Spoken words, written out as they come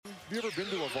Have you ever been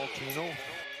to a volcano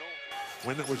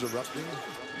when it was erupting?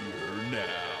 You're now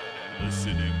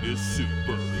listening to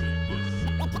Super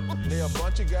Hoopers. They're a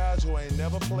bunch of guys who ain't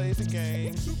never played the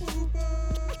game.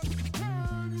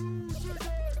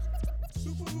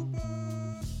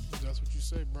 That's what you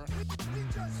say, bro.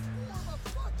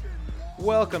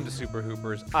 Welcome to Super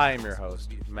Hoopers. I am your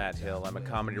host, Matt Hill. I'm a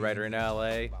comedy writer in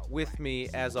LA. With me,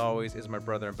 as always, is my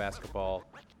brother in basketball,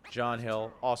 Jon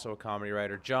Hill, also a comedy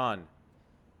writer. Jon,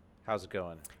 how's it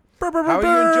going? How are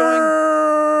you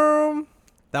enjoying?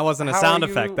 That wasn't a How sound are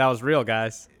you- effect. That was real,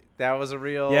 guys. That was a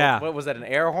real. Yeah. What was that? An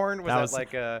air horn? That was-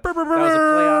 like a? That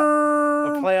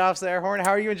was a playoffs air horn.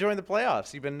 How are you enjoying the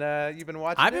playoffs? You've been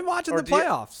watching. I've been watching the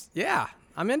playoffs. Yeah,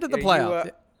 I'm into the You,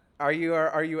 playoffs. are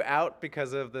you out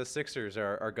because of the Sixers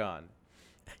are gone?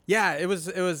 Yeah,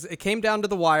 it came down to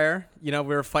the wire. You know,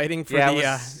 we were fighting for Yeah,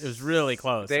 it was really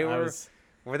close. They were.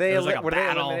 Were they it was like a were they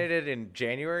battle. eliminated in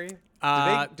January?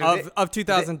 Of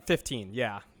 2015.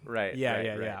 Yeah. Right. Yeah, right,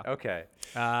 yeah, right. yeah. Okay.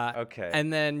 Okay.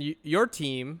 And then your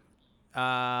team.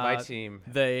 My team.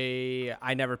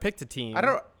 I never picked a team. I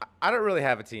don't really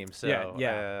have a team, so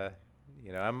Yeah.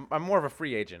 I'm more of a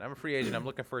free agent. I'm a free agent. I'm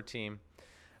looking for a team.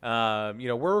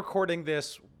 We're recording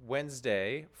this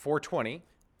Wednesday, 4/20.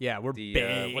 Yeah, we're The,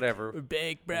 big. whatever. We're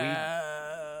big, bro.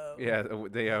 Yeah,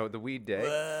 the weed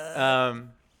day.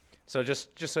 So just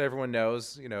so everyone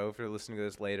knows, if you're listening to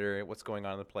this later, what's going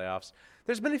on in the playoffs.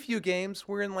 There's been a few games.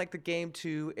 We're in like the game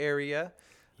 2 area.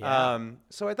 Yeah.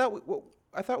 So I thought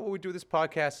what we do with this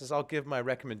podcast is I'll give my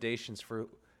recommendations for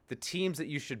the teams that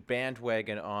you should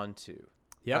bandwagon onto.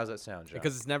 Yep. How's that sound, John?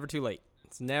 Because it's never too late.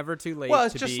 It's never too late Well,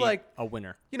 it's to just be like, a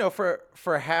winner.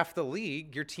 For half the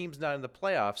league, your team's not in the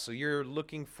playoffs, so you're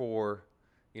looking for,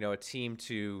 a team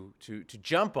to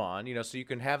jump on, so you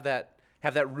can have that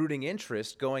rooting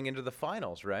interest going into the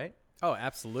finals, right? Oh,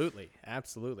 absolutely,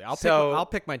 absolutely. So- I'll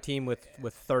pick my team with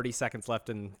 30 seconds left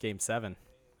in Game 7.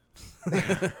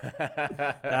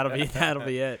 That'll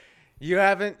be it. You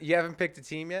haven't picked a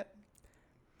team yet?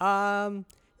 I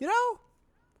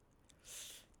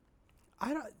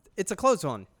don't. It's a close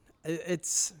one. I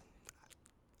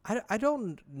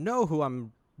don't know who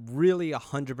I'm really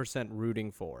 100%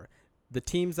 rooting for. The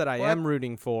teams that I am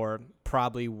rooting for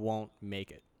probably won't make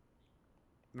it.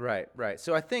 Right.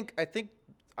 So I think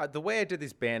the way I did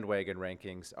these bandwagon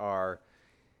rankings are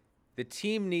the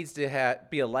team needs to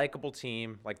be a likable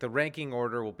team. Like the ranking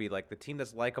order will be like the team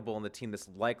that's likable and the team that's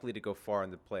likely to go far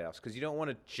in the playoffs. Because you don't want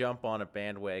to jump on a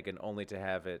bandwagon only to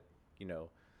have it,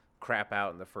 crap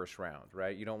out in the first round,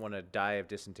 right? You don't want to die of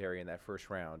dysentery in that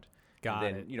first round. Got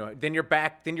and then, it. Then you're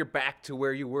back to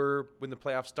where you were when the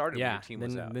playoffs started. When Yeah. your team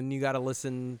was out. Then you got to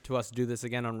listen to us do this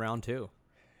again on round 2.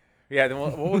 Yeah.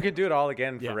 Then we could do it all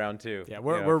again for Yeah. round 2. Yeah,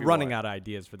 we're running out of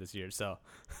ideas for this year, so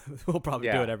we'll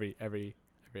probably do it every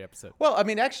episode. Well, I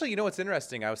mean, actually, what's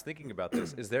interesting? I was thinking about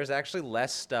this. Is there's actually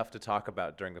less stuff to talk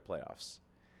about during the playoffs.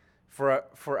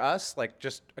 For us, like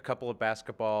just a couple of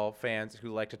basketball fans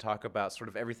who like to talk about sort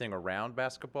of everything around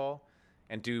basketball,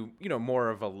 and do more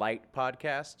of a light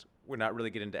podcast. We're not really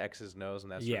getting into X's and O's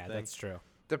and that sort of thing. Yeah, that's true.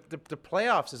 The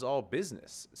playoffs is all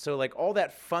business. So like all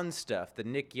that fun stuff, the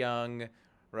Nick Young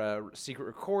secret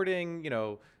recording,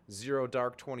 Zero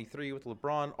Dark 23 with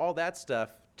LeBron, all that stuff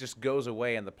just goes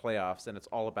away in the playoffs, and it's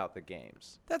all about the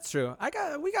games. That's true.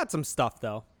 We got some stuff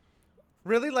though.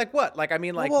 Really? Like what? Like I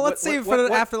mean, like well, what- let's save what- for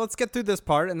what- after. Let's get through this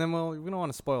part, and then we don't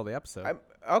want to spoil the episode.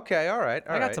 Okay, all right.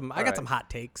 I got some hot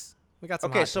takes. We got some.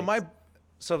 Okay, hot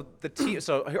so takes. the team.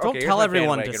 So Don't okay, here's tell my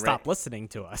everyone to bandwagon stop rank. listening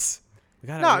to us.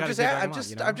 I'm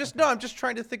just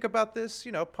trying to think about this.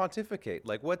 Pontificate.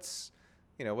 Like what's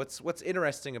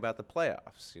interesting about the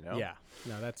playoffs. Yeah,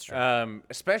 no, that's true.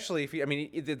 Especially if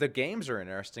the games are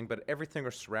interesting, but everything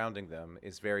surrounding them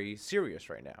is very serious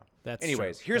right now. That's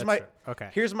Anyways, true. here's That's my true. Okay.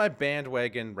 Here's my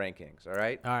bandwagon rankings. All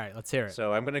right. All right, let's hear it.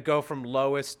 So I'm gonna go from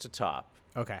lowest to top.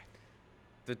 Okay.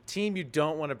 The team you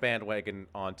don't want to bandwagon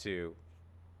onto,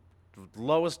 the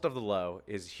lowest of the low,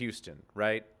 is Houston,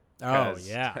 right? Oh, 'Cause,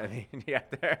 yeah. I mean, yeah,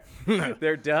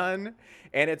 they're done,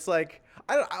 and it's like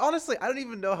honestly, I don't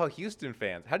even know how Houston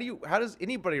fans. How does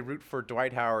anybody root for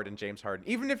Dwight Howard and James Harden?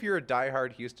 Even if you're a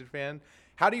diehard Houston fan,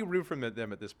 how do you root for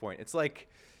them at this point? It's like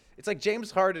James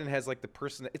Harden has like the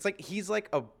person. It's like he's like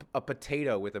a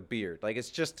potato with a beard. Like it's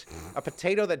just a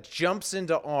potato that jumps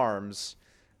into arms,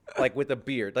 like with a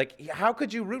beard. Like how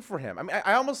could you root for him? I mean,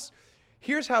 I almost.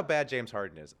 Here's how bad James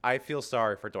Harden is. I feel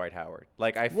sorry for Dwight Howard.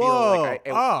 Like I feel like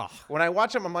when I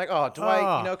watch him, I'm like, oh,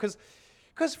 Dwight, because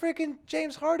freaking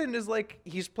James Harden is like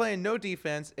he's playing no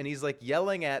defense and he's like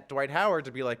yelling at Dwight Howard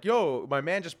to be like, yo, my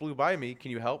man just blew by me. Can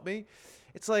you help me?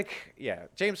 It's like, yeah,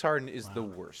 James Harden is the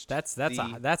worst. That's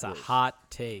a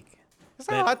hot take.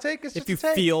 It's not a hot take. It's if just you a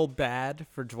take. feel bad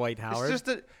for Dwight Howard. It's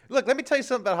just look. Let me tell you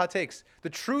something about hot takes. The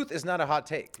truth is not a hot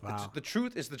take. Wow. The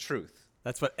truth is the truth.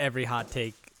 That's what every hot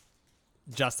take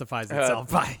justifies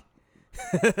itself by.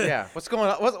 Yeah. What's going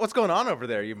on? What's going on over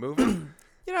there? You moving?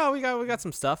 You know, we got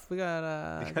some stuff. We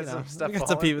got some stuff. We got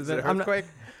some falling? people. Is it That, an earthquake?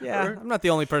 I'm not the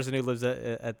only person who lives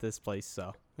at this place,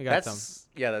 so we got some.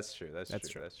 Yeah, that's true. That's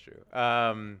true.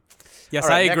 Yes, all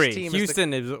right, I next agree. team is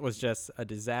Houston was just a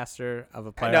disaster of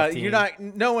a playoff No, team. you're not.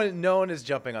 No one is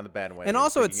jumping on the bandwagon. And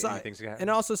also, it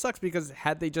also sucks because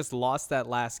had they just lost that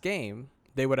last game,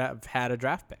 they would have had a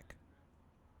draft pick.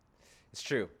 It's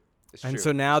true. And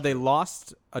so now they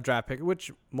lost a draft pick,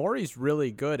 which Maury's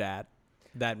really good at.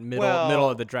 That middle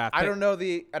of the draft pick. I don't know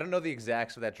the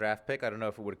exacts of that draft pick. I don't know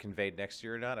if it would have conveyed next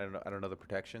year or not. I don't know the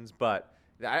protections, but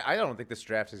I don't think this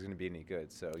draft is going to be any good.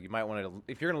 So you might want to,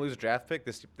 if you're going to lose a draft pick,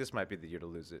 this might be the year to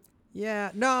lose it.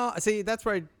 Yeah, no. See, that's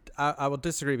where I will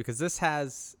disagree because this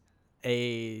has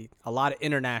a lot of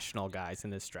international guys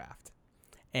in this draft,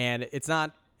 and it's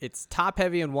top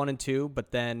heavy in 1 and 2,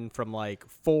 but then from like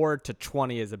 4 to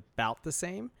 20 is about the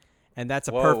same. And that's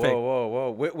a perfect.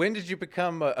 Whoa! When did you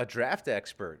become a draft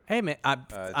expert? Hey man, I'm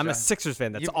John, a Sixers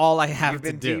fan. That's all I have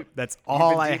to do. That's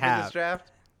all I have. In this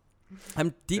draft?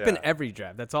 I'm deep in every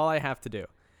draft. That's all I have to do.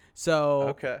 So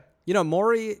okay,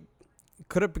 Morey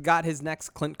could have got his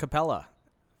next Clint Capella.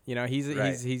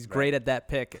 He's great at that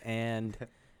pick, and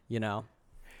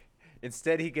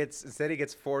Instead he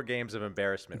gets 4 games of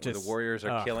embarrassment where the Warriors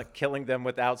are killing them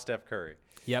without Steph Curry.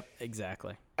 Yep,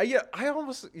 exactly.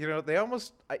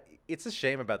 It's a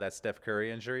shame about that Steph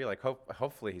Curry injury. Like,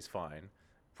 hopefully he's fine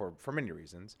for many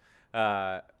reasons.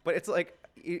 But it's like,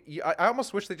 I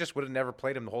almost wish they just would have never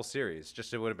played him the whole series.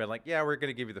 Just it would have been like, yeah, we're going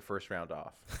to give you the first round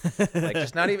off. Like,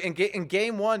 just not even in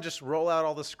game 1, just roll out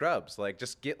all the scrubs. Like,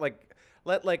 just get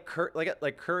let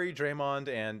Curry, Draymond,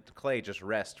 and Clay just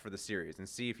rest for the series and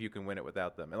see if you can win it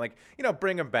without them. And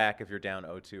bring them back if you're down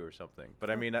 0-2 or something.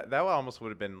 But I mean, that almost would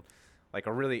have been like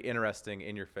a really interesting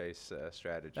in-your-face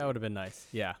strategy. That would have been nice.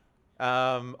 Yeah.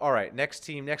 All right. Next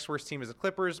worst team is the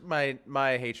Clippers. My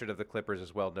hatred of the Clippers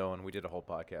is well known. We did a whole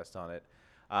podcast on it.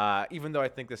 Even though I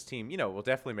think this team, will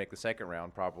definitely make the second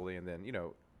round probably, and then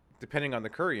depending on the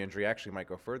Curry injury, actually might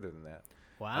go further than that.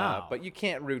 Wow. But you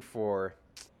can't root for.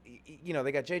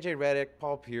 They got JJ Redick,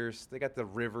 Paul Pierce. They got the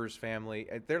Rivers family.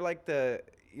 They're like they're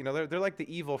like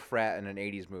the evil frat in an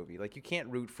 '80s movie. Like you can't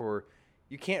root for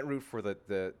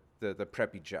the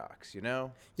preppy jocks,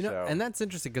 So, and that's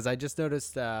interesting because I just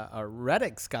noticed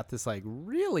Redick's got this like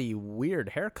really weird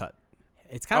haircut.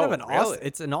 It's kind of an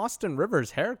Austin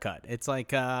Rivers haircut. It's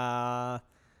like so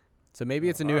maybe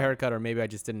it's a new haircut or maybe I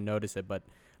just didn't notice it,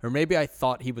 or maybe I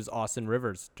thought he was Austin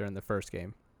Rivers during the first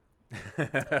game.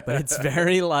 But it's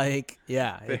very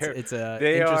it's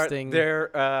interesting.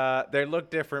 They look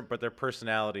different, but their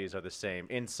personalities are the same.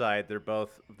 Inside, they're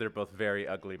both very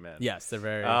ugly men. Yes, they're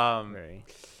very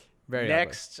very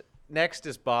Next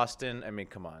is Boston. I mean,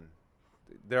 come on.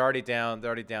 They're already down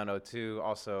 0-2.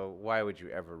 Also, why would you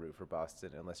ever root for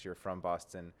Boston unless you're from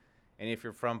Boston? And if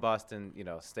you're from Boston,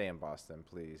 stay in Boston,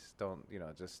 please. Don't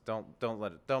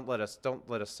let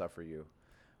us suffer you.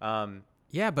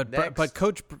 But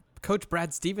Coach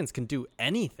Brad Stevens can do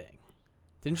anything.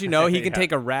 Didn't you know he can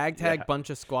take a ragtag bunch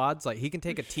of squads? Like he can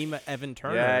take a team of Evan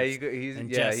Turner. Yeah,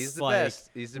 he's the best.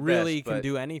 He's the really best, can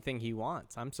do anything he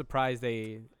wants. I'm surprised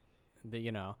the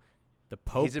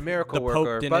Pope. He's a miracle the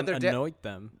worker. Pope didn't anoint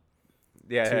them.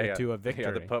 To a victory.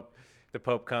 Yeah, the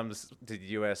Pope comes to the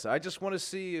U.S. I just want to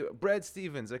see Brad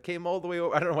Stevens. I came all the way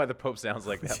over. I don't know why the Pope sounds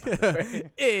like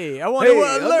that. Hey, I want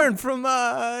to learn from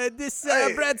this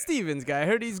Brad Stevens guy. I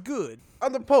heard he's good.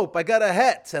 I'm the Pope. I got a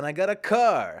hat and I got a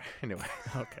car. Anyway.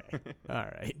 Okay. All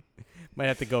right. Might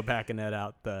have to go back and edit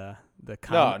out the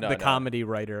comedy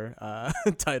writer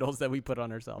titles that we put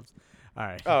on ourselves. All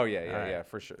right. Oh yeah,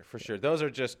 for sure. Those are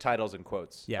just titles and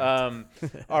quotes. Yeah.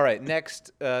 All right.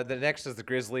 Next, the next is the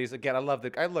Grizzlies. Again, I love the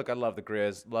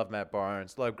Grizz. Love Matt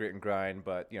Barnes. Love grit and grind.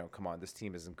 But come on, this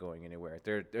team isn't going anywhere.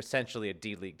 They're essentially a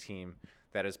D-League team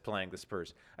that is playing the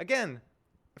Spurs. Again,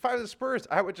 if I was the Spurs,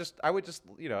 I would just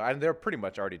and they're pretty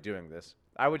much already doing this.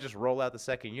 I would just roll out the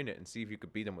second unit and see if you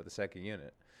could beat them with the second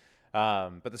unit.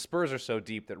 But the Spurs are so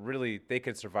deep that really they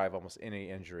could survive almost any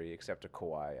injury except a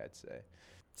Kawhi, I'd say.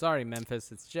 Sorry,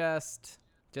 Memphis. It's just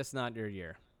not your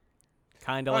year.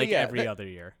 Kind of every other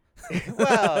year.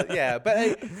 Well, yeah, but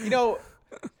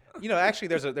actually,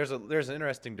 there's an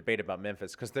interesting debate about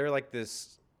Memphis because they're like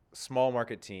this small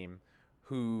market team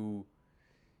who,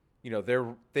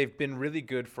 they've been really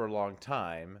good for a long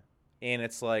time, and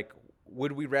it's like,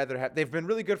 would we rather have? They've been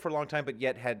really good for a long time, but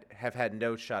yet have had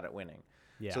no shot at winning.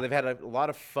 Yeah. So they've had a lot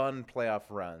of fun playoff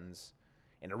runs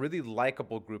and a really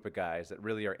likable group of guys that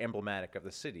really are emblematic of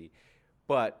the city.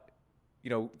 But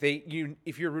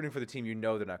if you're rooting for the team, they're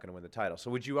not going to win the title.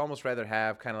 So would you almost rather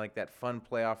have kind of like that fun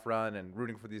playoff run and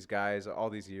rooting for these guys all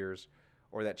these years,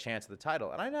 or that chance of the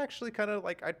title? And I'd actually kind of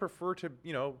I'd prefer to,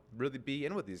 really be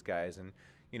in with these guys and,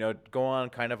 go on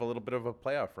kind of a little bit of a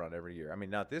playoff run every year. I mean,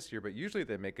 not this year, but usually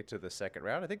they make it to the second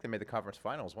round. I think they made the conference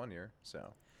finals one year.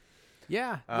 So.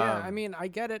 Yeah. I mean, I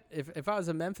get it. If I was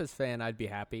a Memphis fan, I'd be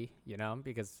happy,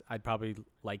 because I'd probably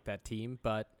like that team.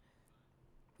 But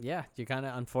yeah, you kind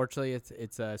of, unfortunately,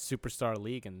 it's a superstar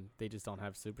league, and they just don't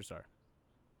have superstar.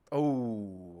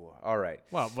 Oh, all right.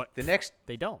 Well,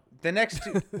 they don't. The next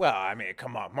two, well, I mean,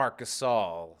 come on, Marc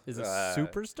Gasol is a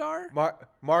superstar.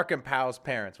 Mark and Powell's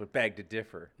parents would beg to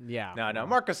differ. Yeah. No,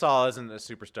 Marc Gasol isn't a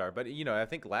superstar, but I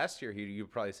think last year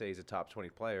you'd probably say he's a top 20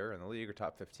 player in the league, or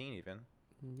top 15 even.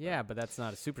 Yeah, but that's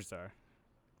not a superstar.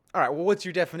 All right, well, what's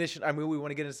your definition? I mean, we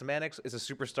want to get into semantics. Is a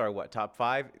superstar what, top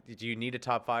 5? Do you need a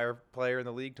top 5 player in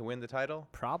the league to win the title?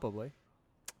 Probably.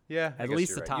 Yeah, at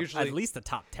least the top. Usually, at least the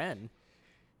top 10.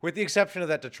 With the exception of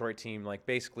that Detroit team,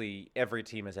 basically every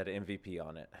team has had an MVP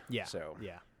on it. Yeah. So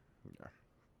yeah.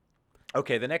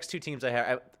 Okay, the next two teams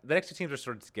are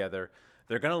sort of together.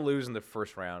 They're going to lose in the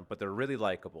first round, but they're really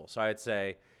likable. So I'd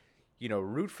say,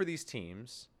 root for these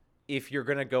teams. If you're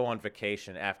going to go on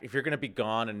vacation, if you're going to be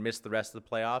gone and miss the rest of the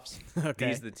playoffs, okay.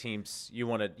 These are the teams you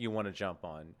want to jump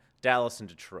on. Dallas and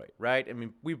Detroit, right? I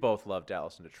mean, we both love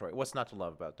Dallas and Detroit. What's not to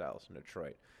love about Dallas and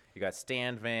Detroit? You got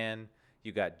Stan Van,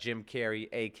 you got Jim Carrey,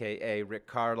 a.k.a. Rick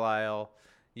Carlisle,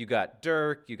 you got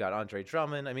Dirk, you got Andre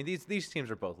Drummond. I mean, these teams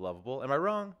are both lovable. Am I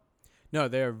wrong? No,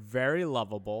 they're very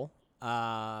lovable.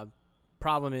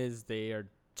 Problem is they are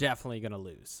definitely going to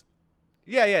lose.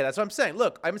 Yeah, that's what I'm saying.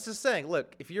 Look,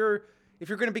 if you're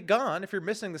going to be gone, if you're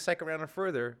missing the second round or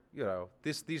further,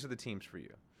 these are the teams for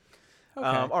you. Okay.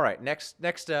 All right,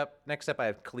 next up, I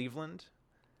have Cleveland.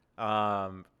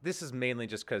 This is mainly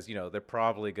just because they're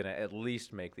probably going to at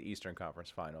least make the Eastern Conference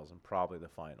Finals and probably the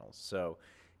finals. So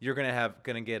you're going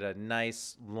to get a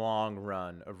nice long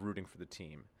run of rooting for the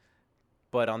team.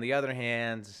 But on the other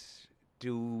hand,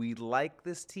 do we like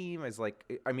this team?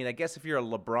 I guess if you're a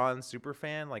LeBron super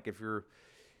fan, if you're,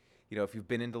 if you've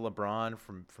been into LeBron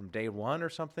from day one or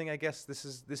something, I guess this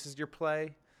is your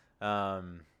play.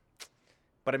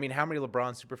 But I mean, how many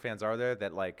LeBron super fans are there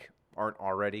that aren't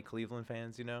already Cleveland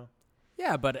fans?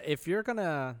 Yeah, but if you're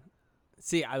gonna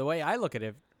see the way I look at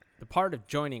it, the part of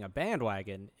joining a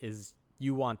bandwagon is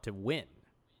you want to win.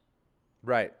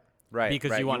 Right.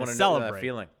 Because you want to celebrate. That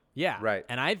feeling. Yeah. Right.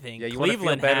 And I think you Cleveland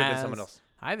want to feel better than someone else.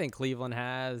 I think Cleveland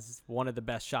has one of the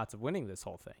best shots of winning this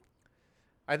whole thing.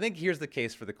 I think here's the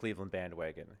case for the Cleveland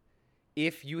bandwagon.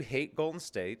 If you hate Golden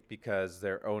State because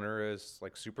their owner is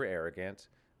super arrogant,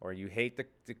 or you hate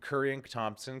the Curry and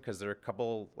Thompson because they're a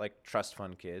couple trust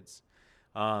fund kids,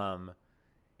 and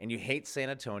you hate San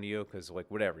Antonio because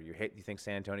whatever, you think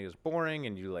San Antonio is boring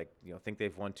and you think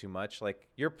they've won too much,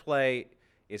 your play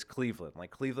is Cleveland.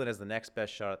 Cleveland has the next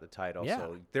best shot at the title. Yeah.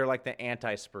 So they're the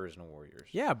anti-Spurs and Warriors.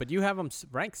 Yeah, but you have them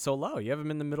ranked so low. You have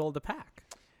them in the middle of the pack.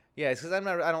 Yeah, it's because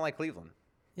I don't like Cleveland.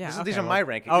 Yeah, These are my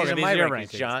rankings. Oh, these are my your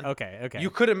rankings, John. Okay. You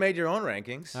could have made your own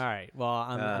rankings. All right. Well,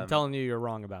 I'm telling you you're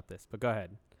wrong about this, but go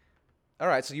ahead. All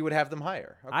right, so you would have them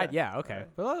higher. Okay. Okay. Right.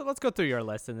 But let's go through your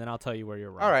list, and then I'll tell you where you're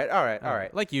wrong. All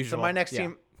right. Like usual. So my next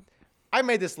team, I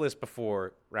made this list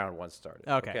before round 1 started.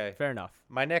 Okay. Fair enough.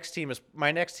 My next team is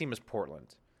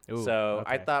Portland. Ooh, so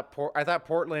okay. I thought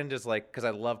Portland is because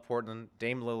I love Portland.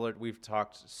 Dame Lillard. We've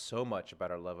talked so much about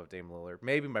our love of Dame Lillard.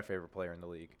 Maybe my favorite player in the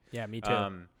league. Yeah, me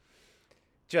too.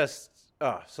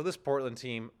 So this Portland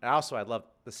team. Also, I love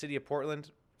the city of Portland.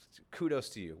 Kudos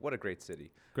to you. What a great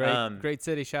city. Great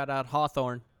city. Shout out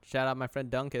Hawthorne. Shout out my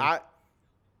friend Duncan.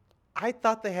 I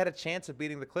thought they had a chance of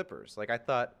beating the Clippers. I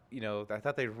thought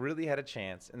they really had a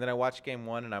chance. And then I watched game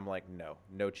 1 and I'm like,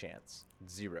 no chance.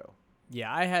 0.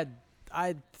 Yeah,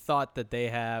 I thought that they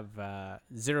have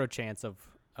 0 chance of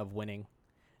winning.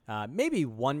 Maybe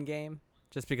one game,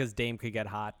 just because Dame could get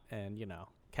hot and,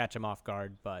 catch him off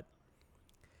guard. But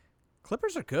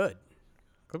Clippers are good.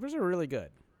 Clippers are really good.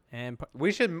 And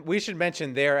we should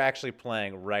mention they're actually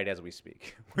playing right as we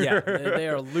speak. Yeah, they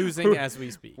are losing as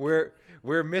we speak.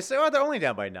 We're missing. Oh, they're only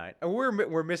down by 9. And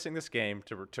we're missing this game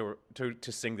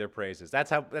to sing their praises. That's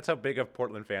how big of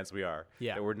Portland fans we are.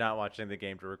 Yeah, that we're not watching the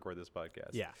game to record this podcast.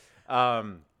 Yeah.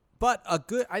 But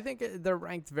I think they're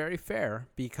ranked very fair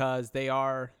because they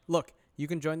are. Look, you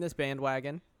can join this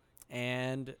bandwagon,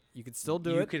 and you can still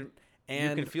do it.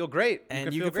 You can feel great. You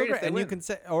can feel great if they win. You can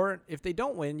say, or if they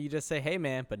don't win, you just say, "Hey,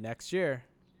 man, but next year,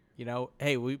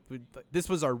 hey, this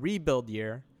was our rebuild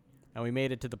year, and we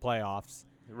made it to the playoffs.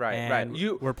 Right. And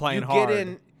we're playing you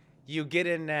hard. You get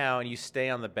in now, and you stay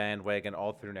on the bandwagon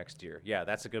all through next year. Yeah,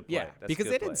 that's a good play. Yeah, That's because a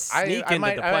they good didn't play. sneak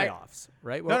into the playoffs,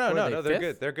 right? No. They're fifth?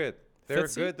 good. They're good. They're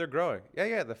Fifth good. seed? They're growing.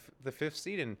 Yeah. The fifth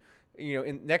seed, and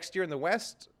in next year in the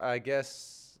West, I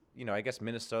guess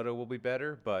Minnesota will be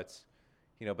better, but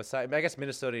I guess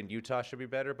Minnesota and Utah should be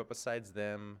better, but besides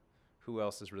them, who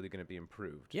else is really going to be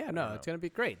improved? Yeah, no, it's going to be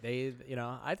great.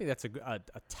 I think that's a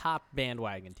top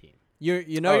bandwagon team. Oh,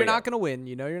 You're not going to win.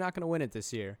 You know you're not going to win it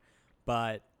this year,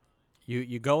 but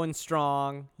you go in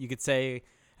strong. You could say,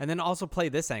 and then also play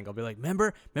this angle. Be like,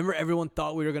 remember everyone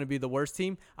thought we were going to be the worst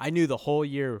team. I knew the whole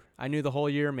year,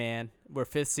 man. We're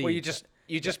fifth seed. Well,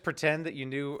 you just pretend that you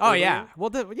knew. Oh earlier? yeah.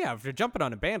 Well, if you're jumping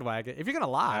on a bandwagon, if you're gonna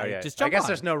lie, just jump. I guess on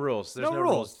there's it. no rules. There's no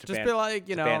rules. to Just be like,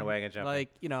 bandwagon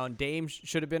jumping. Dame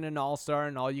should have been an all-star,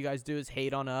 and all you guys do is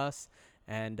hate on us.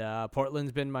 And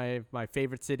Portland's been my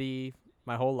favorite city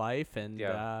my whole life, and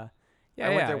I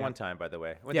went there one time, by the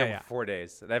way. I went there for 4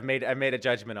 days. I made a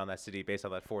judgment on that city based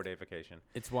on that 4-day vacation.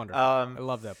 It's wonderful. I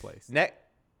love that place.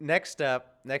 Next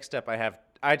up,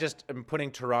 I just am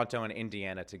putting Toronto and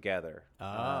Indiana together.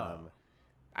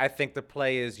 I think the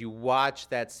play is you watch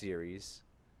that series,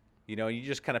 you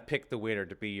just kind of pick the winner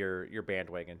to be your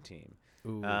bandwagon team.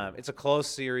 It's a close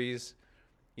series.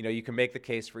 You can make the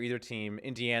case for either team.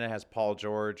 Indiana has Paul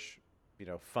George,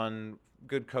 fun,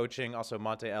 good coaching. Also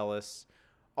Monte Ellis,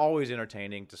 always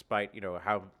entertaining, despite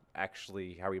how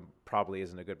he probably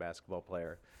isn't a good basketball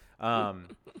player.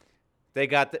 They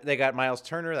got Miles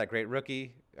Turner, that great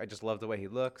rookie. I just love the way he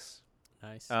looks.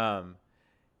 Nice.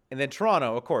 And then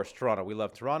Toronto, of course, Toronto. We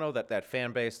love Toronto. That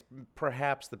fan base,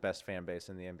 perhaps the best fan base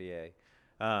in the NBA.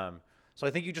 So I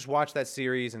think you just watch that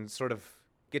series and sort of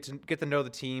get to know the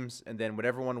teams, and then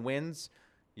whatever one wins,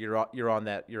 you're on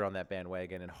that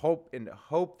bandwagon, and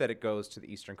hope that it goes to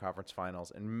the Eastern Conference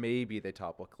Finals, and maybe they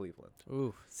topple Cleveland.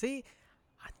 Ooh, see,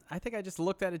 I think I just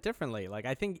looked at it differently. Like,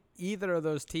 I think either of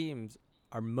those teams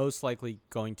are most likely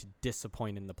going to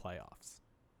disappoint in the playoffs.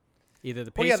 Either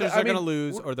the Pacers are going to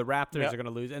lose or the Raptors are going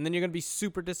to lose, and then you're going to be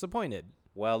super disappointed.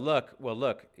 Well, look,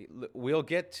 we'll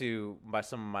get to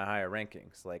some of my higher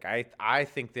rankings. Like, I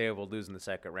think they will lose in the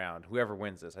second round. Whoever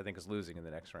wins this, I think, is losing in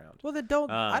the next round. Well, then don't.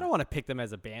 I don't want to pick them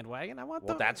as a bandwagon. I want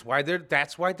them. Well, that's why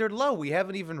they're low. We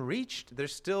haven't even reached.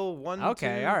 There's still one.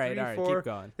 Okay, 2, all right, 3, all right. 4. Keep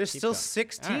going. There's still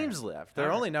 6 teams right. left.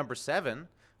 They're only number 7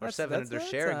 or 7. They're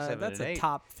sharing 7 that's and 8. That's a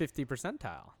top 50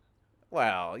 percentile.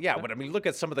 Well, yeah, but I mean, look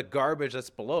at some of the garbage that's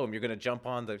below them. You're going to jump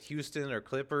on the Houston or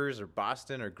Clippers or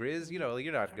Boston or Grizz.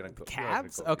 You're not going to go.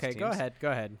 Cavs? Okay, go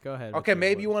ahead. Okay,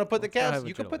 maybe you want to put the Cavs.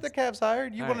 You can put the Cavs higher.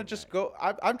 You want to just go.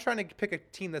 I'm trying to pick a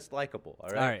team that's likable.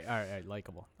 All right. All right.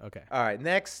 Likable. Okay. All right.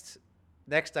 Next,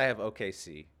 I have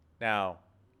OKC. Now,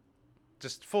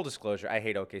 just full disclosure, I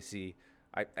hate OKC.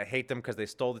 I hate them because they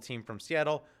stole the team from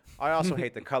Seattle. I also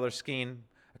hate the color scheme.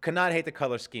 Could not hate the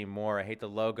color scheme more. I hate the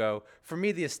logo. For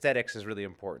me, the aesthetics is really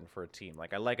important for a team.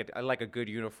 Like, I like a good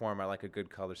uniform. I like a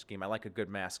good color scheme. I like a good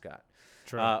mascot.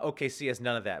 True. OKC has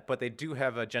none of that, but they do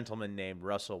have a gentleman named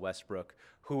Russell Westbrook,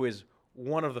 who is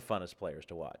one of the funnest players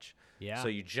to watch. Yeah. So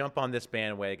you jump on this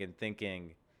bandwagon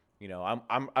thinking,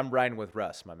 I'm riding with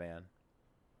Russ, my man.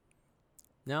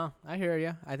 No, I hear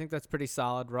you. I think that's pretty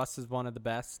solid. Russ is one of the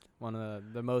best, one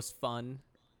of the most fun.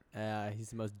 He's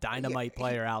the most dynamite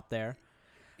player out there.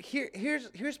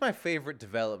 Here's my favorite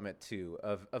development too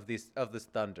of this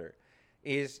Thunder,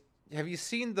 is have you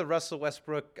seen the Russell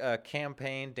Westbrook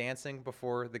campaign dancing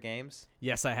before the games?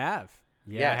 Yes, I have.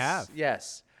 I have.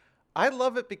 Yes, I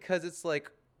love it because it's like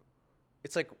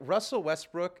Russell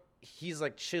Westbrook. He's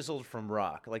like chiseled from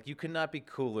rock. Like, you could not be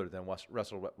cooler than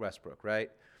Russell Westbrook,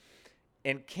 right?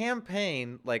 And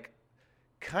campaign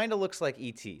kind of looks like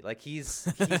E.T. Like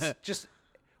he's just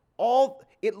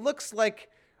it looks like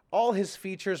all his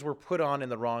features were put on in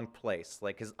the wrong place.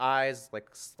 Like, his eyes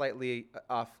slightly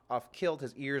off kilt,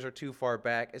 his ears are too far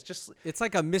back. It's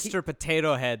like a Mr.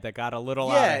 Potato Head that got a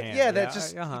little out of hand. Yeah, that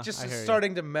just is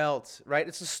starting to melt, right?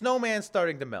 It's a snowman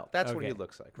starting to melt. That's what he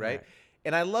looks like, right?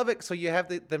 And I love it. So you have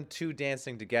them two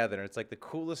dancing together, and it's like the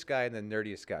coolest guy and the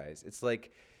nerdiest guys. It's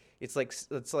like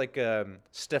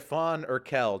Stefan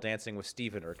Urkel dancing with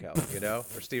Steven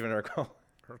Urkel, or Steven Urkel.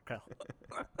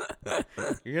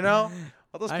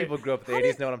 All those people who grew up in the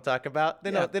 80s know what I'm talking about.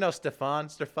 They know Stefan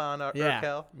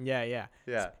Urkel. Yeah.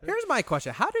 Yeah. Here's my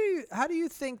question: How do you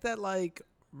think that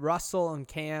Russell and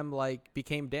Cam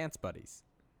became dance buddies?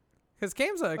 Because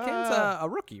Cam's a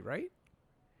rookie, right?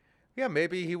 Yeah,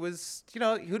 maybe he was, I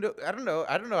don't know.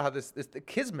 I don't know how this the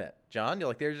kismet, John. You're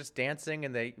like, they're just dancing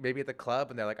and they maybe at the club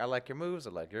and they're like, I like your moves. I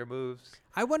like your moves.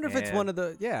 I wonder if it's one of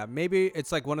the, maybe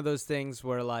it's like one of those things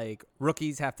where like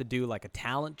rookies have to do like a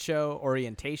talent show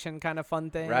orientation kind of fun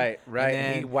thing. Right.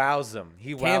 And He wows them.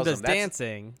 Cam does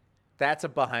dancing. That's a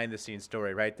behind the scenes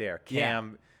story right there.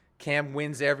 Cam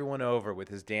wins everyone over with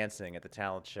his dancing at the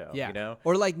talent show. Yeah.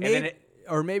 Or like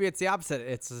maybe it's the opposite.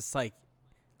 It's just like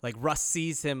Russ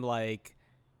sees him like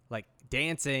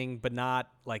dancing, but not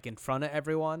like in front of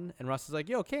everyone. And Russ is like,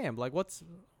 "Yo, Cam, like what's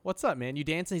up, man? You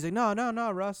dancing?" He's like, No,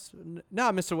 Russ.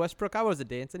 No, Mr. Westbrook, I wasn't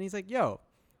dancing. He's like, "Yo,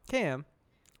 Cam,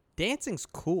 dancing's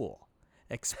cool.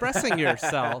 Expressing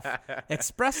yourself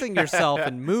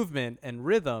in movement and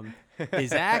rhythm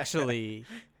is actually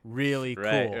really cool."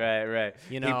 Right.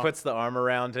 He puts the arm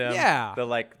around him. Yeah. They're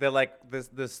like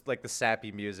this like the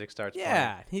sappy music starts playing.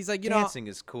 Yeah. He's like, dancing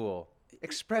is cool.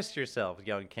 Express yourself,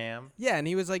 young Cam. Yeah, and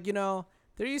he was like, there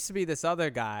used to be this other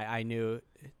guy I knew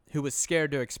who was scared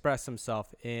to express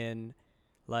himself in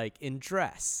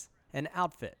dress and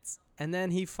outfits. And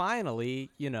then he finally,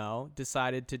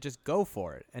 decided to just go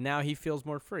for it. And now he feels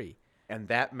more free. And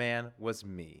that man was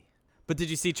me. But did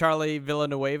you see Charlie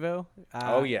Villanueva?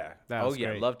 Oh, yeah.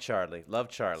 Great. Love Charlie.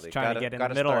 Trying to get in the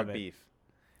middle of it. Beef.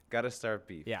 Gotta start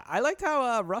beef. Yeah, I liked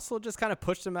how Russell just kind of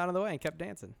pushed him out of the way and kept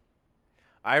dancing.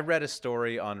 I read a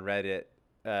story on Reddit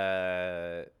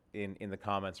in the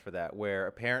comments for that where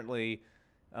apparently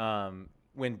remember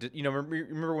when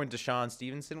Deshaun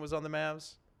Stevenson was on the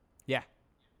Mavs? Yeah.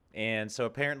 And so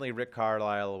apparently Rick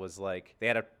Carlisle was like, they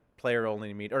had a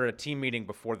player-only meet or a team meeting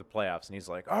before the playoffs, and he's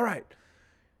like, all right,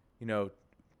 no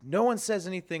one says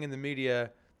anything in the media.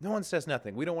 No one says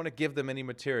nothing. We don't want to give them any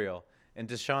material. And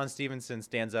Deshaun Stevenson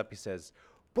stands up. He says,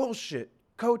 bullshit,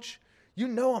 coach.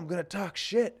 I'm going to talk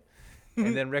shit.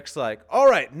 And then Rick's like, all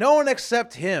right, no one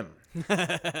except him.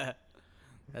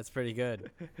 That's pretty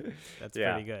good.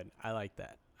 Pretty good. I like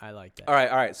that. All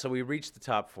right. So we reached the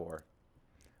top four.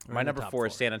 My number four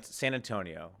is San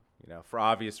Antonio. For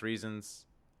obvious reasons.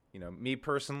 Me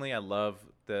personally, I love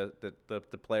the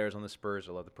players on the Spurs.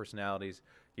 I love the personalities.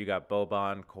 You got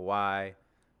Boban, Kawhi,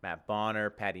 Matt Bonner,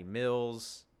 Patty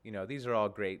Mills. These are all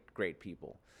great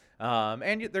people.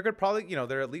 And they're good. Probably,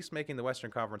 they're at least making the Western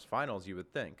Conference Finals. You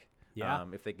would think. Yeah.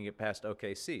 If they can get past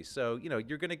OKC. So,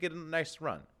 you're going to get a nice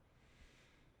run.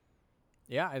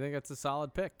 Yeah, I think that's a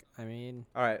solid pick. I mean.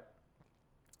 All right.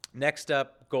 Next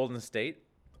up, Golden State.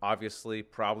 Obviously,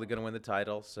 probably going to win the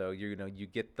title. So, you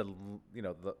get the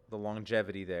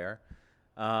longevity there.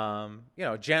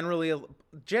 Generally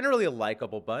a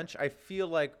likable bunch. I feel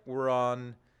like we're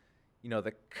on,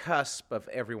 the cusp of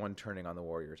everyone turning on the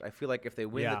Warriors. I feel like if they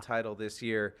win the title this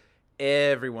year,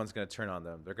 everyone's going to turn on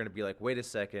them. They're going to be like, wait a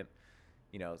second.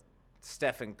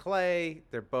 Steph and Clay,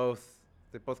 they both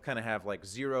kind of have like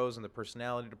zeros in the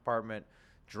personality department.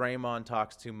 Draymond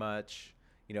talks too much.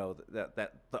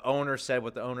 That the owner said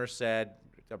what the owner said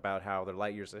about how they're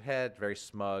light years ahead. Very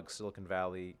smug, Silicon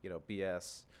Valley,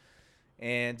 BS.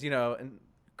 And and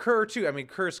Kerr too. I mean,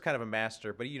 Kerr's kind of a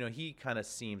master, but he kind of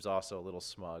seems also a little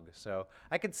smug. So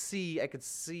I could see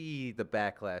the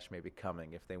backlash maybe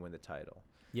coming if they win the title.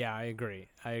 Yeah, I agree.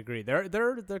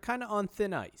 They're kind of on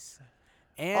thin ice.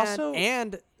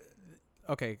 And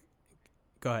okay,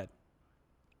 go ahead.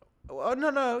 Oh,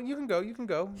 no, you can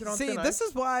go. See, this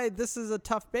is why this is a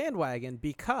tough bandwagon,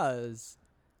 because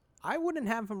I wouldn't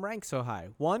have them ranked so high.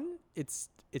 One, it's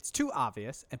too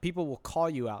obvious, and people will call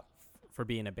you out for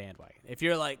being a bandwagon. If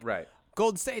you're like, right,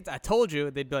 Golden State, I told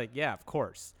you, they'd be like, yeah, of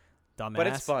course, dumbass. But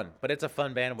it's fun. But it's a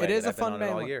fun bandwagon. It is a fun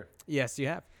bandwagon all bandwagon. year. Yes, you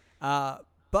have.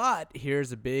 But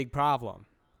here's a big problem: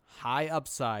 high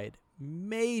upside,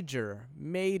 major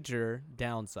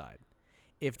downside.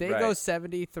 If they go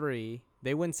 73,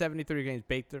 they win 73 games,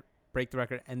 break the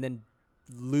record, and then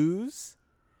lose,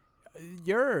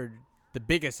 you're the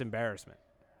biggest embarrassment.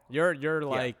 You're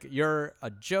a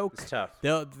joke. It's tough.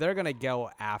 They're gonna go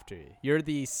after you. You're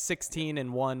the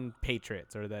 16-1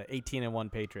 Patriots or the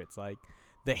 18-1 Patriots. Like,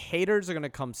 the haters are gonna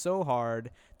come so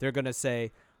hard. They're gonna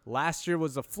say last year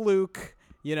was a fluke.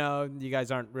 You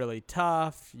guys aren't really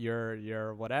tough.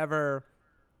 You're whatever.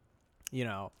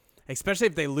 Especially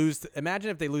if they lose.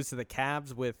 Imagine if they lose to the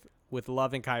Cavs with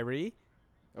Love and Kyrie.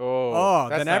 Oh,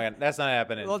 that's not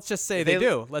happening. Let's just say they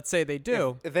do. Let's say they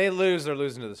do. If they lose, they're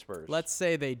losing to the Spurs. Let's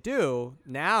say they do.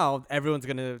 Now everyone's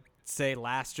gonna say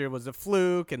last year was a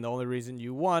fluke, and the only reason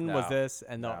you won was this.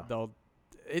 And they'll.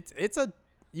 It's a.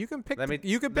 You can pick.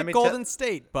 You can pick Golden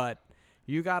State, but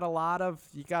you got a lot of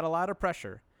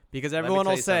pressure, because everyone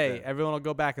will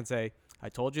go back and say, I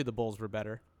told you the Bulls were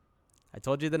better. I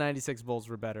told you the 96 Bulls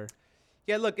were better.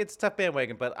 Yeah, look, it's a tough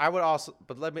bandwagon, but I would also,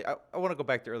 but let me, I want to go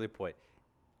back to the early point.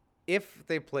 If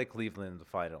they play Cleveland in the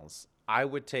finals, I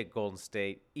would take Golden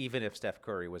State even if Steph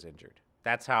Curry was injured.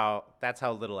 That's how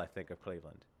little I think of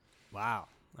Cleveland. Wow.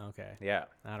 Okay. Yeah.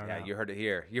 I don't know. Yeah, you heard it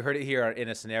here. You heard it here in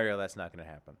a scenario that's not going to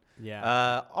happen.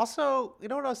 Yeah. Also, you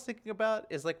know what I was thinking about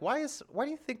is like, why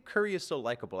do you think Curry is so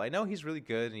likable? I know he's really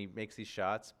good and he makes these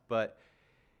shots, but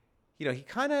you know, he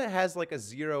kind of has like a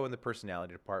 0 in the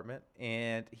personality department,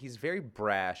 and he's very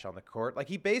brash on the court. Like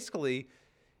he basically,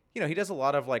 you know, he does a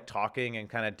lot of like talking and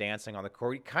kind of dancing on the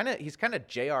court. He's kind of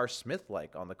J.R. Smith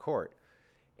like on the court,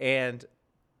 and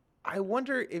I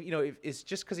wonder if it's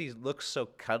just because he looks so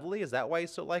cuddly. Is that why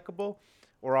he's so likable?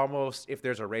 Or almost if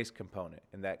there's a race component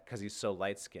in that because he's so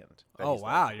light-skinned. Oh,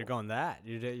 wow. You're going that.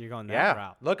 You're going that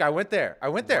route. Look, I went there.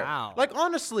 Wow. Like,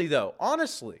 honestly, though.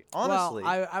 Honestly. Well,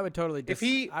 I would totally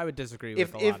I would disagree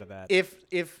with a lot of that.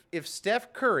 If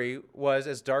Steph Curry was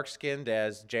as dark-skinned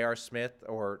as J.R. Smith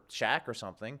or Shaq or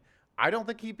something, I don't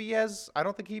think he'd be as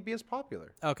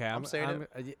popular. Okay. I'm saying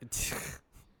it.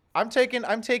 I'm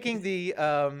taking the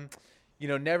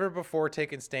never before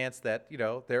taken stance that,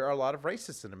 there are a lot of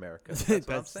racists in America. That's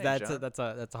what I'm saying, John. That's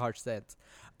a harsh stance.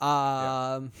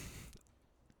 I'm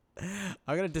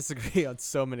gonna disagree on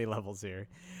so many levels here.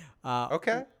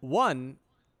 Okay. One,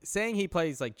 saying he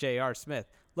plays like J.R. Smith.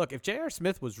 Look, if J.R.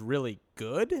 Smith was really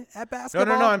good at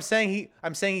basketball, no. I'm saying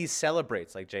he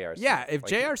celebrates like J.R. Smith. Yeah, if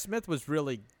J.R. Smith was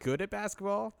really good at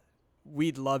basketball,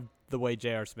 we'd love the way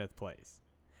J.R. Smith plays.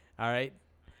 All right.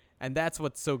 And that's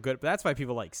what's so good. That's why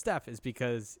people like Steph, is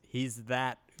because he's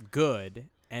that good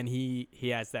and he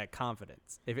has that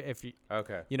confidence. If you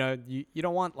you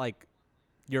don't want like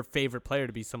your favorite player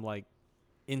to be some like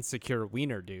insecure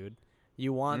wiener dude.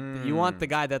 You want the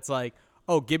guy that's like,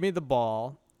 oh, give me the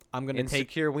ball. I'm gonna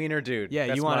insecure wiener dude. Yeah,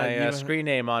 that's you want my screen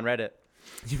name on Reddit.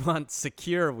 You want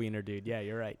secure wiener dude. Yeah,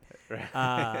 you're right.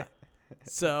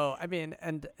 So I mean,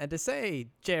 and to say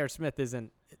J.R. Smith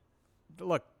isn't.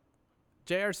 Look,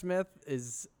 J.R. Smith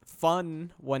is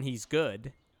fun when he's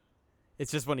good.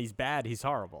 It's just when he's bad, he's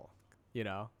horrible,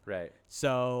 Right.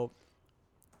 So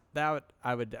that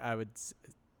I would I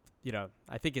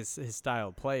think his style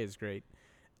of play is great.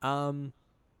 As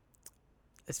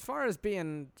far as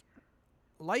being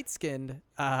light-skinned,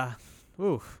 I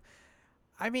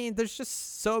mean, there's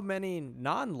just so many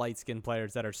non-light-skinned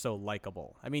players that are so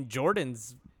likable. I mean,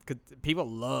 people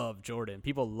love Jordan.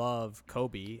 People love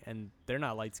Kobe, and they're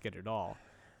not light-skinned at all.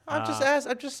 I'm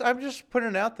just putting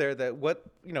it out there that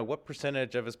what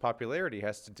percentage of his popularity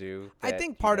has to do. I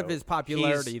think part of his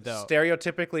popularity, he's though,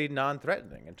 stereotypically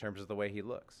non-threatening in terms of the way he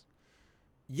looks.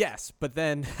 Yes, but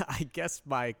then I guess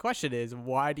my question is,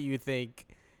 why do you think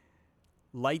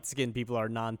light-skinned people are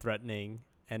non-threatening,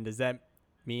 and does that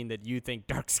mean that you think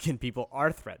dark-skinned people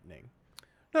are threatening?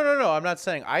 No. I'm not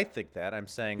saying I think that. I'm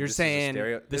saying you're this saying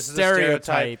is a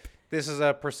stereotype. This is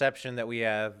a perception that we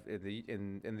have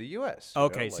in the U.S.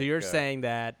 Okay, so you're saying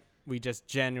that we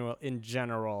just in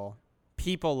general,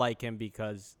 people like him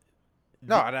because.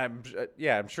 No, and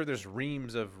I'm sure there's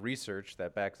reams of research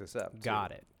that backs this up.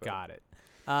 Got it.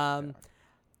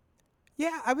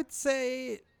 Yeah, I would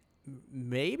say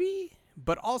maybe,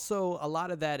 but also a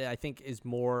lot of that I think is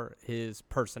more his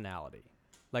personality.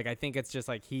 Like, I think it's just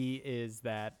like he is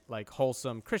that like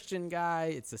wholesome Christian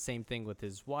guy. It's the same thing with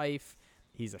his wife.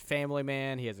 He's a family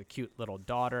man. He has a cute little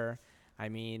daughter. I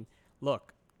mean,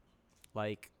 look,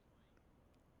 like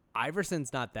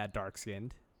Iverson's not that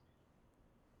dark-skinned,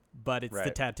 but it's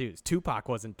the tattoos. Tupac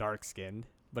wasn't dark-skinned,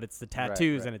 but it's the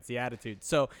tattoos and it's the attitude.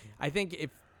 So I think if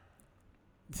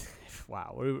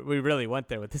wow, we really went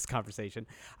there with this conversation.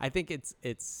 I think it's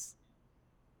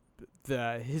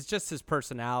his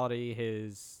personality,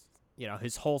 his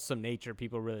wholesome nature.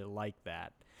 People really like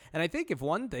that. And I think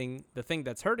the thing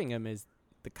that's hurting him is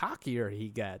the cockier he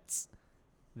gets.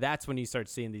 That's when you start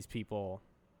seeing these people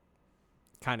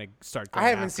kind of start going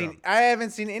after him. I haven't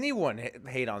seen anyone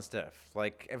hate on Steph.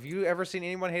 Like, have you ever seen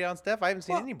anyone hate on Steph? I haven't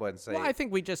seen anyone say. Well, I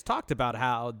think we just talked about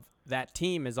how that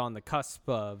team is on the cusp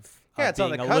of it's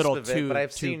being on the a cusp little of it, too. But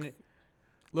I've seen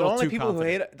the only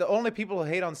people who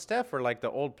hate on Steph are like the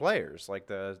old players, like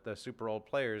the super old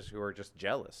players who are just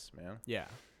jealous, man. Yeah.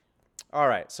 All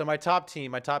right, so my top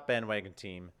bandwagon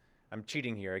team. I'm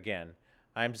cheating here again.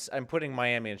 I'm putting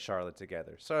Miami and Charlotte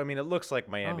together. So I mean, it looks like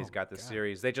Miami's got this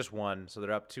series. They just won, so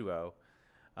they're up 2-0.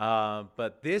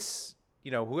 But this,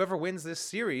 whoever wins this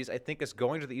series, I think is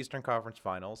going to the Eastern Conference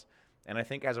Finals, and I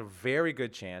think has a very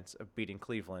good chance of beating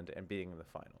Cleveland and being in the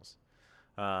finals.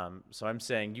 So I'm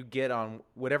saying you get on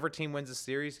whatever team wins the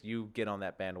series, you get on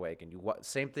that bandwagon.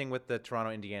 Same thing with the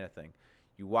Toronto-Indiana thing.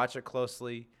 You watch it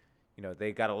closely.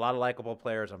 they got a lot of likable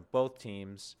players on both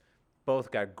teams.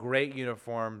 Both got great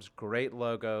uniforms, great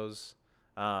logos.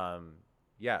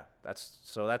 Yeah, this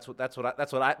is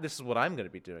what I'm going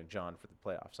to be doing, John, for the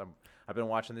playoffs. I've been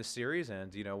watching this series,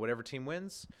 and whatever team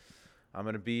wins, I'm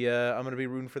going to be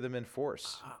rooting for them in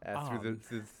force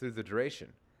through the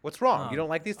duration. What's wrong? You don't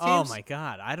like these teams? Oh my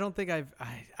God, I didn't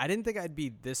think I'd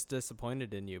be this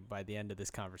disappointed in you by the end of this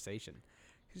conversation.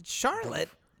 Charlotte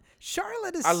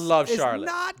is. I love Charlotte.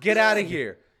 Get out of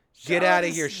here. Get out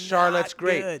of here. Charlotte's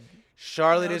great. Good.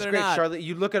 Charlotte is great. Not. Charlotte,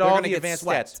 you look at all the advanced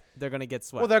stats. They're going to get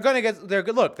swept. Well, they're going to get. They're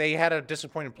good. Look, they had a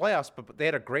disappointing playoffs, but they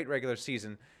had a great regular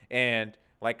season, and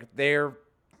they're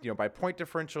by point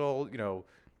differential,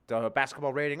 the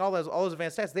basketball rating, all those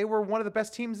advanced stats, they were one of the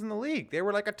best teams in the league. They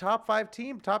were like a top 5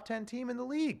 team, top 10 team in the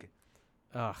league.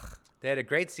 Ugh. They had a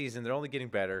great season. They're only getting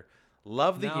better.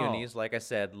 Love the unis, like I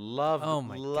said. Love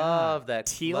that.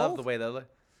 Teal? Love the way they look.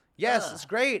 Yes, it's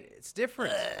great. It's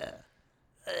different.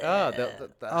 The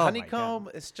honeycomb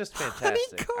is just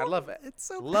fantastic. I love it.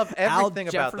 Love everything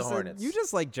about the Hornets. You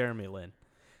just like Jeremy Lin.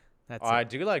 I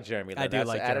do like Jeremy Lin. I do That's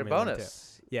like an added Jeremy Lin bonus.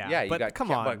 too. Yeah, yeah. You but got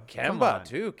Kemba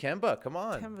too. Kemba, come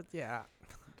on. Kemba, yeah.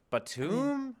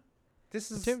 Batum.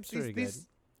 Batum's pretty good.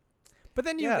 But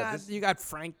then you got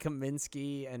Frank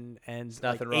Kaminsky and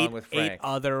nothing wrong with Frank. 8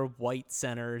 other white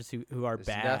centers who are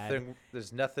bad.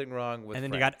 There's nothing wrong with. And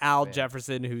then Frank, you got Al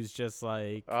Jefferson, who's just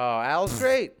like. Oh, Al's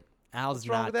great. Al's What's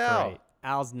wrong not with Al? great.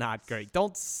 Al's not great.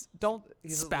 Don't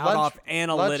He's spout off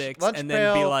analytics and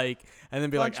then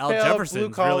be like Al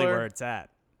Jefferson's really where it's at.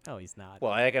 No, he's not.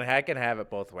 Well, I can have it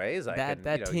both ways. I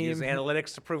can team use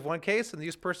analytics to prove one case and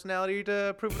use personality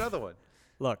to prove another one.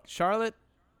 Look, Charlotte,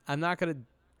 I'm not going to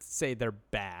say they're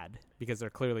bad because they're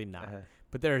clearly not.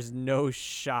 But there's no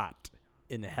shot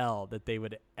in hell that they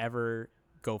would ever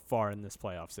go far in this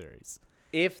playoff series.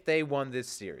 If they won this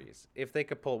series, if they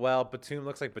could pull, Batum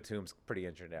looks like Batum's pretty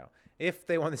injured now. If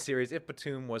they won the series, if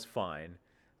Batum was fine,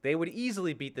 they would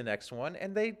easily beat the next one.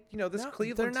 And this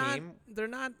Cleveland team, they're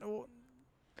not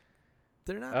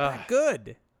that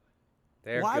good.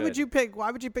 Why would you pick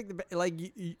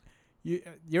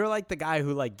you're like the guy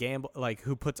who gamble,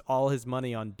 who puts all his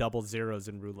money on double zeros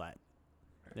in roulette.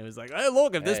 And it was like, hey,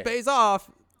 look, if this pays off,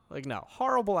 no,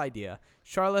 horrible idea.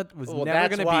 Charlotte was never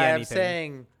going to be anything. I'm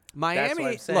saying.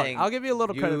 Miami, look, I'll give you a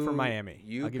little credit for Miami.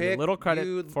 I'll give you a little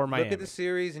credit for Miami. Look at the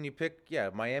series and you pick,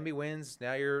 Miami wins.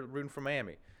 Now you're rooting for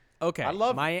Miami. Okay. I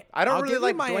don't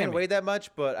really like Dwayne Wade that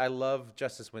much, but I love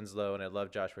Justice Winslow and I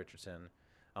love Josh Richardson.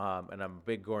 And I'm a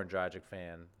big Goran Dragic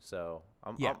fan, so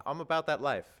I'm about that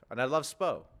life. And I love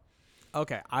Spo.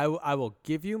 Okay, I will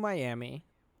give you Miami.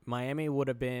 Miami would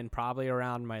have been probably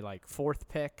around my 4th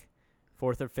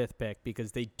or 5th pick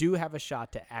because they do have a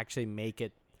shot to actually make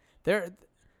it.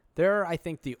 They're, I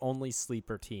think, the only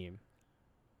sleeper team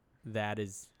that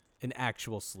is an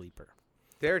actual sleeper.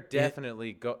 They're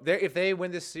definitely if they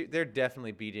win this, they're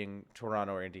definitely beating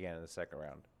Toronto or Indiana in the second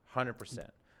round, 100%.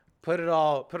 Put it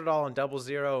all on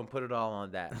 0-0 and put it all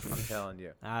on that. I'm telling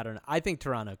you. I don't know. I think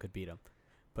Toronto could beat them,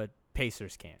 but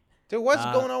Pacers can't. Dude, what's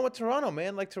going on with Toronto,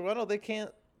 man? Toronto, they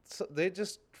can't. They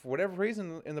just for whatever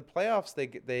reason in the playoffs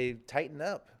they tighten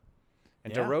up,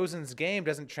 and DeRozan's game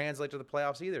doesn't translate to the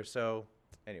playoffs either. So.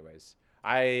 Anyways,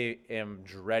 I am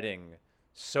dreading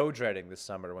this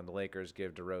summer when the Lakers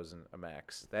give DeRozan a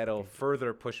max. That'll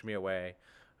further push me away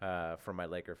from my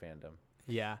Laker fandom.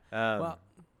 Yeah.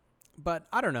 But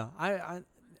I don't know.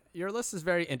 Your list is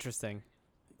very interesting.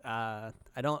 I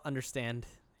don't understand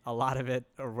a lot of it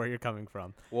or where you're coming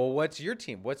from. Well, what's your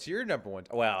team? What's your number one?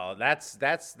 Well, that's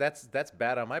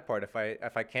bad on my part. If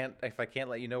I can't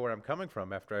let you know where I'm coming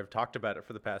from after I've talked about it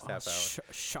for the past half hour.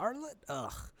 Charlotte?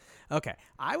 Ugh. Okay,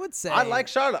 I would say I like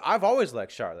Charlotte. I've always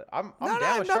liked Charlotte. I'm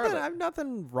down with Charlotte. I have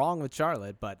nothing wrong with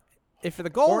Charlotte, but if the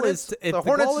goal is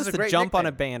to jump on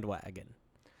a bandwagon,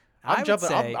 I'm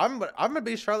gonna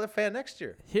be a Charlotte fan next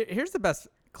year. Here's the best.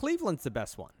 Cleveland's the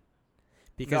best one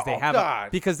because they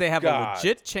have a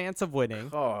legit chance of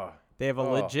winning. They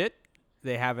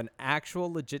have an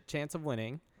actual legit chance of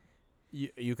winning.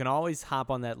 You can always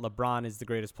hop on that LeBron is the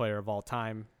greatest player of all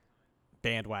time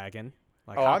bandwagon.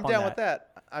 I'm down with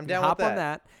that. I'm down with that. Hop on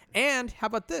that. And how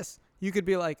about this? You could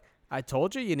be like, I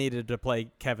told you needed to play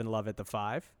Kevin Love at the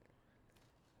 5.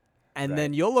 And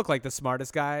then you'll look like the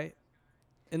smartest guy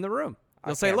in the room.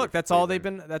 You'll say, look, that's all they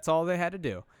had to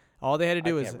do. All they had to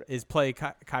do is play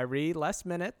Kyrie less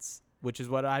minutes, which is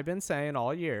what I've been saying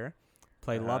all year.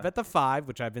 Play Love at the 5,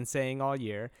 which I've been saying all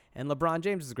year. And LeBron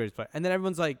James is the greatest player. And then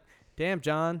everyone's like, damn,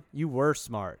 John, you were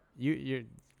smart.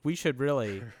 We should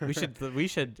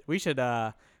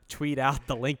tweet out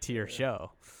the link to your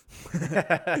show.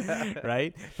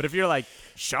 Right? But if you're like,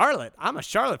 Charlotte, I'm a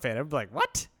Charlotte fan, I'd be like,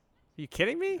 what? Are you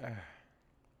kidding me?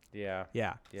 Yeah.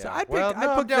 Yeah. So Yeah. I'd Well, no,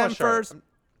 I'm put down them with Charlotte. first. I'm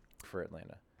for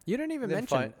Atlanta. You didn't even Then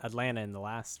mention fine. Atlanta in the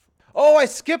last. Oh, I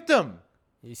skipped them.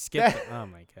 You skipped it. Oh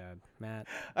my God, Matt.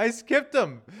 I skipped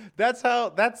them.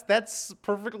 That's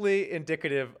perfectly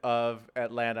indicative of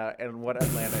Atlanta and what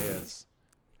Atlanta is.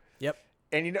 Yep.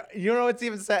 And you know what's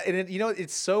even sad? And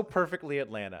it's so perfectly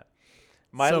Atlanta.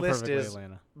 My So list perfectly is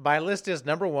Atlanta. My list is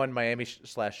number 1 Miami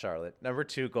 / Charlotte, number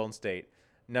 2 Golden State,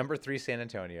 number 3 San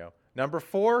Antonio, number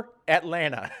 4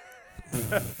 Atlanta.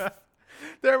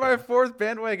 They're my 4th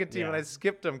bandwagon team, and I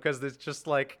skipped them because it's just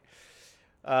like.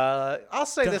 I'll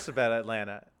say this about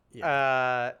Atlanta.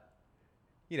 Yeah.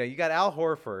 You got Al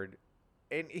Horford,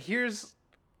 and here's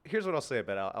what I'll say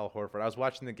about Al Horford. I was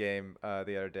watching the game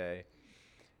the other day,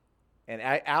 and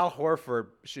Al Horford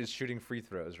is shooting free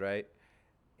throws, right?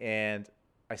 And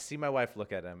I see my wife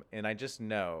look at him, and I just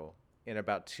know in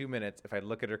about 2 minutes if I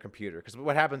look at her computer, because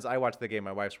what happens, I watch the game,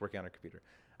 my wife's working on her computer.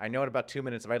 I know in about 2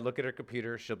 minutes if I look at her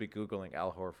computer, she'll be Googling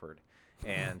Al Horford,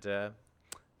 and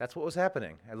that's what was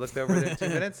happening. I looked over there in 2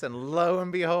 minutes, and lo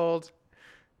and behold,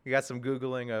 we got some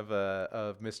Googling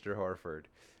of Mr. Horford.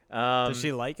 Does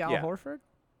she like Al Horford?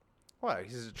 Well,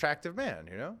 he's an attractive man,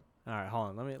 you know? All right,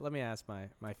 hold on. Let me ask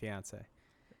my fiance.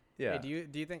 Yeah. Hey,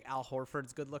 do you think Al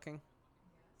Horford's good looking?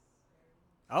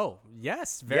 Oh,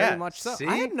 yes, very much so. See?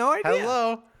 I had no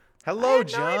idea. Hello,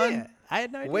 John. I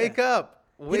had no idea. Wake up.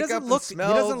 Wake doesn't up look- and he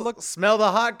doesn't look- smell the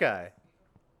hot guy.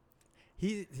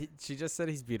 She just said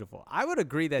he's beautiful. I would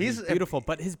agree that he's He's- beautiful,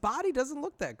 but his body doesn't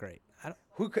look that great.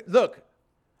 Look.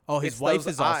 Oh, his It's wife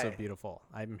those is also eye- beautiful.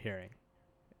 I'm hearing.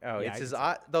 Oh, Yeah, it's I his can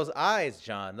eye, those eyes,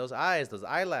 John. Those eyes, those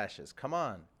eyelashes. Come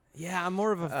on. Yeah, I'm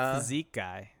more of a physique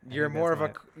guy. You're more of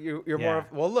a you're more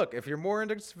of, well, look, if you're more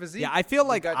into physique. Yeah, I feel you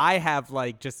like got- I have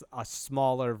like just a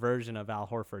smaller version of Al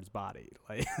Horford's body.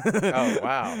 Like Oh,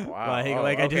 wow. Wow. like Oh,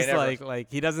 I okay, just never- like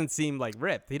he doesn't seem like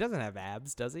ripped. He doesn't have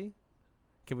abs, does he?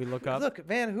 Can we look up? Look,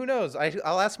 man, who knows?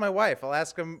 I'll ask my wife. I'll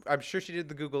ask him. I'm sure she did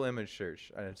the Google image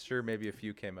search. I'm sure maybe a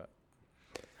few came up.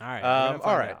 All right.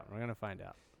 all right. We're gonna find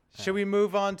out. Should we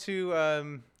move on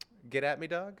to Get At Me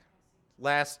Dog?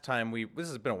 Last time this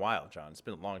has been a while, John. It's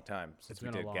been a long time since we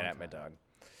been a did long Get At Me time. Dog.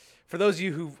 For those of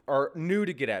you who are new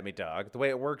to Get At Me Dog, the way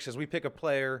it works is we pick a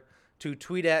player to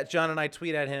tweet at. John and I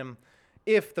tweet at him.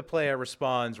 If the player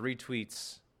responds,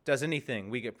 retweets, does anything,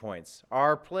 we get points.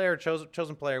 Our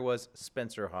chosen player was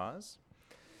Spencer Hawes.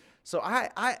 So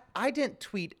I didn't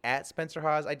tweet at Spencer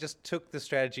Hawes. I just took the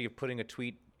strategy of putting a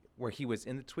tweet where he was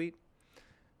in the tweet.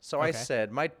 So I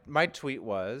said, my tweet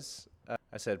was,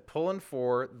 I said, pulling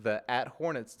for the at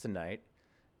Hornets tonight.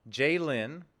 Jeremy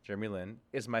Lin,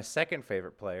 is my second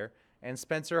favorite player, and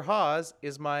Spencer Hawes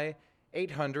is my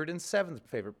 807th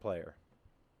favorite player.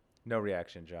 No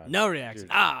reaction, John. No reaction.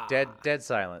 Dude, dead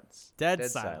silence. Dead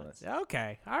silence.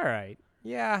 Okay. All right.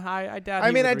 Yeah, I doubt. I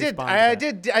he mean, would I did, respond to I that.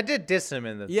 did, I did diss him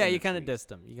in the. Yeah, in you the kind of tweet.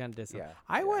 dissed him. Yeah,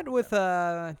 I went with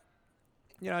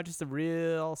just a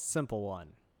real simple one.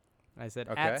 I said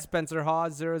Okay. at Spencer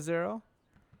Hawes 00.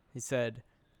 He said,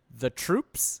 "The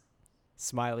troops,"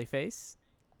 smiley face,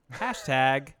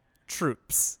 hashtag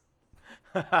troops.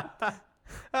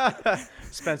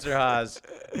 Spencer Hawes,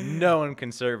 known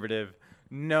conservative,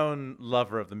 known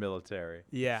lover of the military.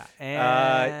 Yeah,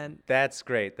 and That's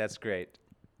great. That's great.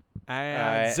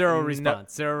 zero no-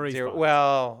 response. Zero response.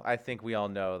 Well, I think we all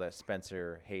know that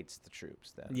Spencer hates the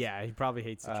troops. Then. Yeah, he probably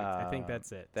hates the troops. I think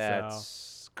that's it.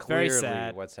 That's So, very clearly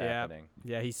sad. what's Yeah. happening.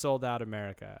 Yeah, he sold out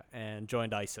America and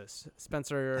joined ISIS.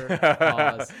 Spencer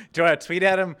Hawes. Do you want to tweet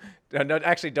at him? No,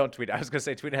 actually, don't tweet. I was gonna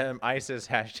say tweet at him. ISIS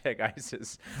hashtag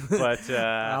ISIS, but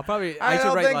I'll probably. I should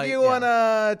don't write, think like, you yeah. want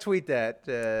to tweet that.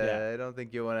 Yeah. I don't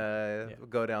think you want to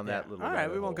go down that little. All right,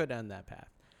 rabbit we won't hole. go down that path.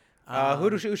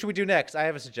 Who should we do next? I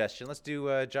have a suggestion. Let's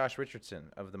do Josh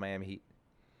Richardson of the Miami Heat.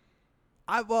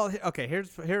 Okay.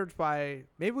 Here's why.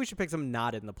 Maybe we should pick some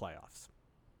not in the playoffs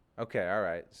Okay, all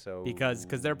right. So because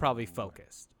they're probably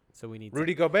focused. So we need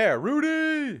Rudy Gobert.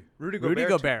 Rudy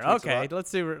Gobert. tweets a Okay, lot.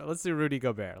 let's do Rudy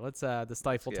Gobert. Let's the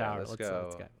Stifle Yeah, Tower. let's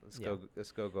go. Yeah.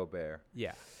 Let's go Gobert.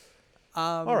 Yeah.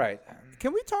 All right.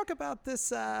 Can we talk about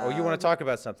this? You want to talk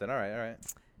about something? All right.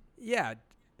 Yeah.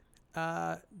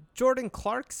 Jordan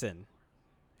Clarkson.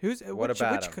 What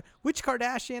about him? Which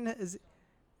Kardashian is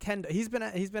Kendall? He's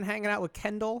been hanging out with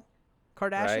Kendall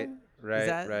Kardashian. Right. Is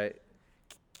that, Right.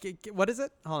 What is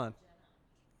it? Hold on.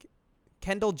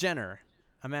 Kendall Jenner.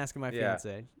 I'm asking my Yeah.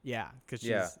 fiance. Yeah, because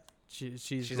she's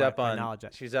She's my up on. knowledge.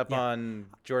 She's up Yeah. on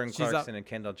Jordan She's up- Clarkson and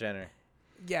Kendall Jenner.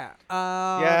 Yeah.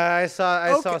 Yeah, I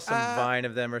saw okay, some Vine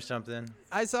of them or something.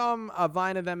 I saw a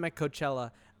Vine of them at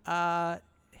Coachella.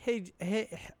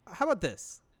 Hey, how about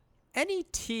this? Any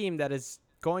team that is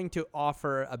going to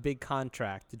offer a big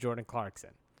contract to Jordan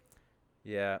Clarkson,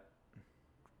 Yeah.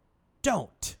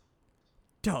 don't.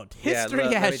 Yeah, History let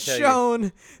me has tell you. shown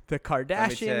the tell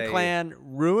Kardashian you. clan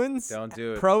ruins Don't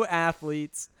do it. pro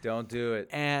athletes, Don't do it.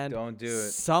 and Don't do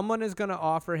it. someone is going to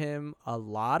offer him a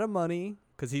lot of money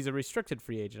because he's a restricted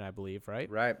free agent, I believe, right?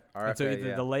 Right. And so RFA, either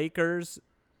yeah. the Lakers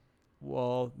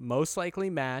will most likely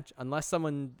match unless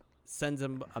someone sends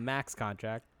him a max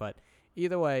contract. But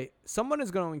either way, someone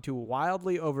is going to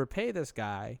wildly overpay this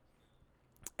guy,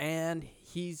 and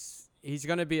he's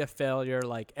going to be a failure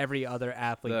like every other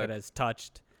athlete Look. that has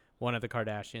touched one of the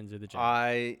Kardashians or the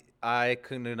Jenners. I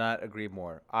could not agree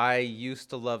more. I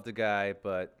used to love the guy,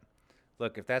 but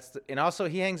look, if that's and also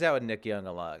he hangs out with Nick Young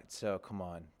a lot. So come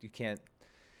on, you can't.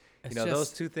 It's Those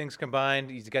just- two things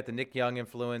combined, he's got the Nick Young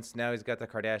influence. Now he's got the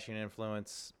Kardashian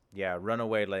influence. Yeah, run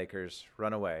away, Lakers,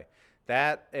 run away.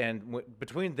 That and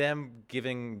between them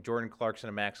giving Jordan Clarkson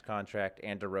a max contract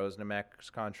and DeRozan a max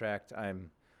contract,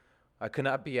 I could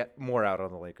not be more out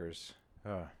on the Lakers.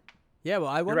 Ugh. Yeah, well,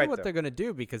 I wonder right, what though. they're going to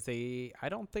do because I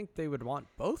don't think they would want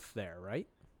both there, right?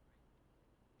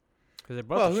 Because they're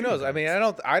both. Well, the who shooting knows? I mean,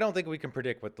 guards. I don't think we can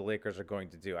predict what the Lakers are going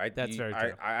to do. That's very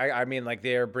true. I mean, like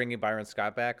they're bringing Byron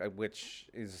Scott back, which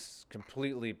is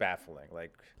completely baffling.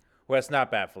 Like, well, it's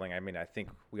not baffling. I mean, I think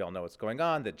we all know what's going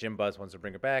on. That Jim Buzz wants to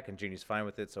bring it back, and Jeannie's fine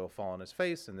with it, so it'll fall on his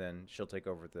face, and then she'll take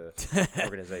over the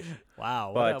organization.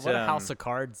 Wow, But, what a House of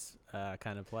Cards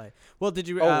kind of play. Well, did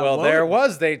you? There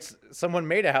was someone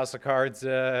made a House of Cards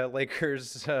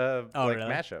Lakers really?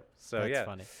 mashup. So That's yeah,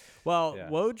 funny. Well, Yeah.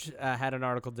 Woj had an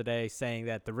article today saying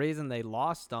that the reason they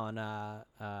lost on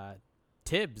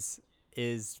Thibs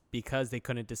is because they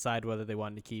couldn't decide whether they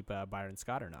wanted to keep Byron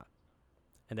Scott or not,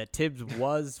 and that Thibs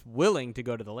was willing to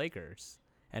go to the Lakers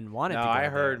and wanted No, to go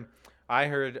I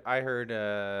heard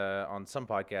on some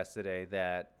podcast today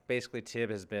that basically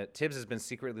Tibbs has been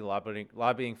secretly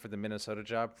lobbying for the Minnesota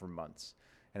job for months,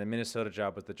 and the Minnesota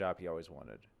job was the job he always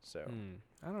wanted. So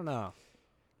I don't know.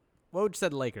 Woj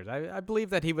said Lakers. I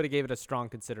believe that he would have gave it a strong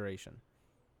consideration.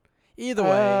 Either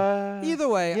way,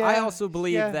 I yeah, also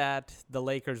believe yeah. that the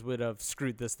Lakers would have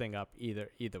screwed this thing up either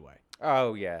way.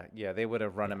 oh yeah, they would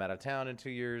have run him out of town in 2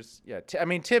 years. Yeah, I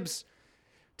mean Tibbs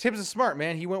is smart,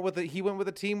 man. He went with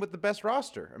a team with the best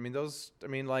roster. I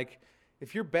mean, like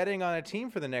if you're betting on a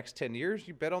team for the next 10 years,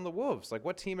 you bet on the Wolves. Like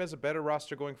what team has a better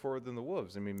roster going forward than the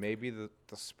Wolves? I mean, maybe the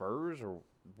Spurs or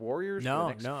Warriors for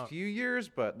the next few years,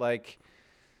 but like.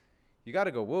 You got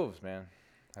to go Wolves, man.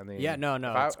 I mean, Yeah, no,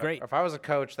 it's great. If I was a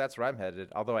coach, that's where I'm headed.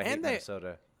 Although I hate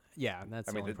Minnesota. Yeah, that's.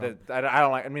 I the mean, only problem. I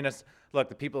don't like. I mean, look,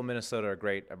 the people in Minnesota are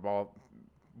great. I'm all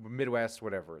Midwest,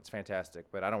 whatever. It's fantastic,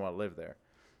 but I don't want to live there.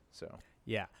 So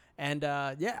Yeah, and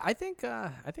I think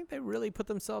they really put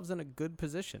themselves in a good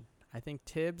position. I think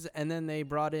Tibbs, and then they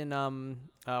brought in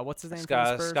what's his name? from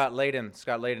the Spurs? Scott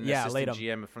Layden, Yeah, assistant Layden.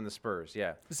 GM from the Spurs.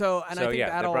 Yeah. So I think they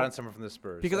that'll brought in someone from the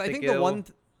Spurs because I think it'll-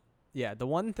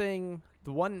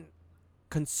 the one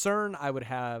concern I would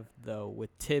have though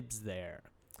with Tibbs there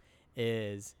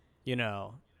is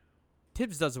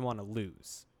Tibbs doesn't want to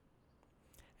lose.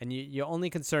 And your only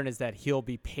concern is that he'll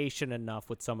be patient enough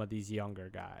with some of these younger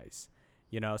guys,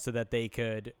 so that they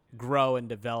could grow and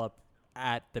develop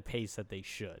at the pace that they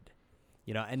should,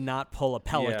 and not pull a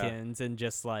Pelicans and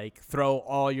just like throw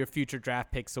all your future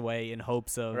draft picks away in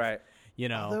hopes of, right.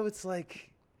 Although it's like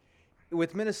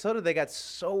with Minnesota, they got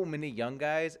so many young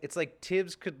guys. It's like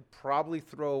Tibbs could probably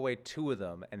throw away 2 of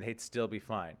them and they'd still be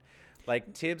fine.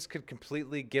 Like Tibbs could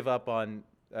completely give up on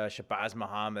Shabazz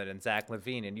Muhammad and Zach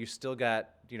LaVine, and you still got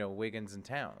Wiggins and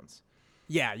Towns.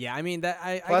 Yeah. I mean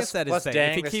I Plus, guess that is plus fair. Dang,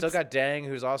 If he they keeps, still got Dang,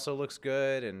 who's also looks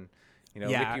good, and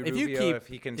Ricky Rubio if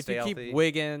he can stay healthy.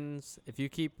 If you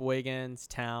keep Wiggins,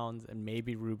 Towns, and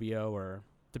maybe Rubio, or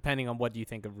depending on what you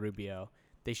think of Rubio,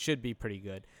 they should be pretty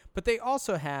good. But they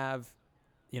also have,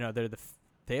 they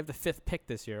have the 5th pick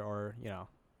this year, or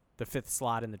the 5th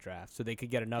slot in the draft, so they could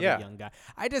get another young guy.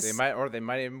 They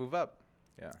might even move up.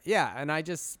 Yeah. Yeah, and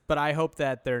but I hope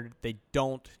that they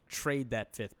don't trade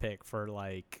that 5th pick for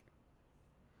like,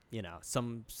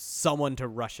 someone to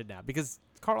rush it now, because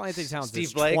Karl Anthony Towns Steve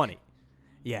is Blake? 20.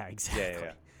 Yeah, exactly.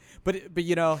 Yeah.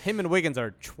 But him and Wiggins are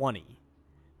 20.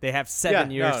 They have 7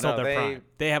 years till their prime.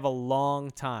 They have a long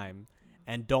time,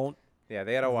 and don't. Yeah,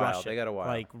 they had a while. rush They it. got a while.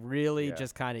 Like really,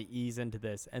 just kind of ease into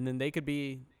this, and then they could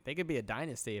be a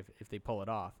dynasty if they pull it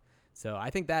off. So I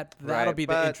think that'll be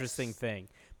the interesting thing.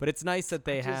 But it's nice that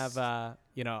they have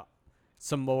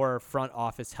some more front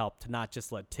office help to not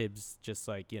just let Tibbs just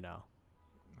like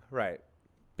Right.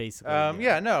 Basically.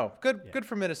 Good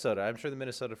for Minnesota. I'm sure the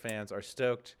Minnesota fans are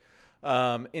stoked.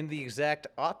 In the exact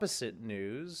opposite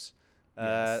news,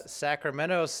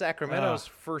 Sacramento's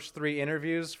first 3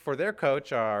 interviews for their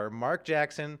coach are Mark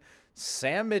Jackson,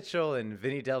 Sam Mitchell, and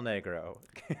Vinny Del Negro.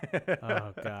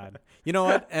 Oh God! You know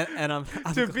what? And I'm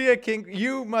to be a King,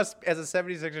 you must, as a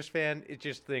 76ers fan,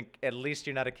 just think at least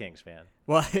you're not a Kings fan.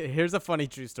 Well, here's a funny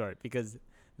true story because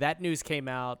that news came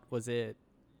out. The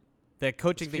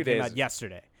coaching thing came out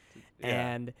yesterday,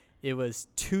 and it was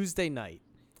Tuesday night.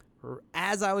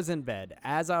 As I was in bed,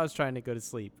 as I was trying to go to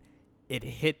sleep,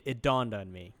 it dawned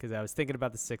on me because I was thinking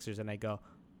about the Sixers, and I go,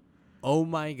 "Oh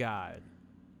my God,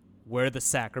 we're the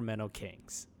Sacramento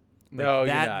Kings." No,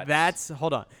 you're not.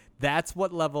 Hold on. That's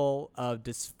what level of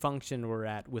dysfunction we're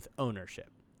at with ownership.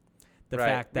 The Right.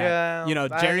 fact that Yeah,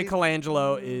 Jerry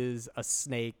Colangelo is a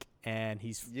snake, and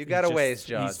he's got a just- ways,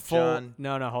 John. He's full. John.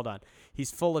 No, hold on.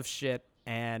 He's full of shit,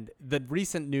 and the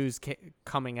recent news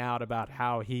coming out about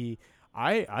how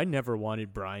I never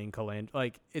wanted Brian Colangelo.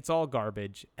 Like, it's all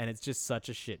garbage, and it's just such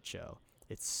a shit show.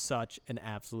 It's such an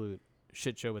absolute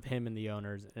shit show with him and the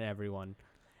owners and everyone.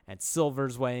 And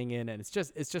Silver's weighing in, and it's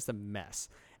just a mess.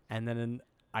 And then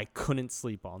I couldn't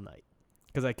sleep all night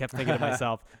because I kept thinking to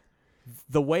myself,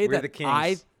 the way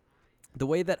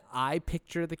that I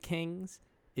picture the Kings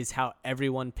is how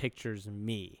everyone pictures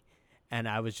me. And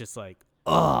I was just like,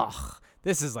 ugh,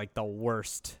 this is like the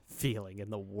worst feeling in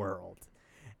the world.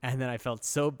 And then I felt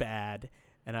so bad,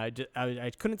 and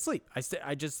I couldn't sleep.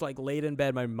 I just like laid in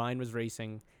bed. My mind was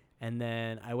racing. And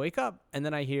then I wake up, and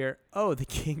then I hear, oh, the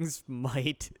Kings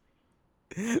might.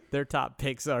 Their top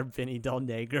picks are Vinny Del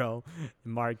Negro,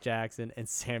 Mark Jackson, and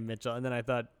Sam Mitchell. And then I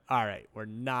thought, all right, we're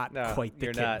not quite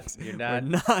the Kings. You're not.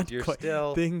 We're not You're quite.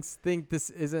 still. Things think this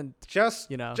isn't Just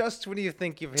when you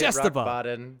think you've hit Just rock above.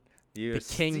 bottom, you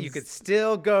Kings- could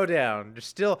still go down.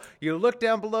 You look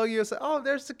down below you and say, oh,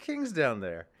 there's the Kings down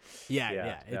there.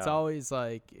 Yeah. It's always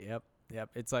like, yep.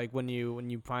 It's like when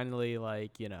you finally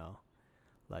like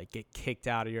get kicked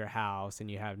out of your house and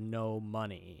you have no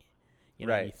money.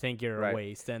 Right. You think you're a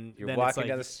waste, and You're then walking it's like,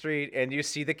 down the street and you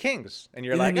see the Kings, and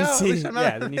you're And like, then you oh, see- at least I'm not,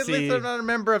 yeah, then you at least see- I'm not a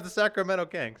member of the Sacramento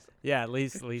Kings. yeah, at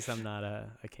least I'm not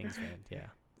a Kings fan. Yeah.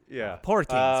 Yeah. Poor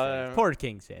Kings fan. Poor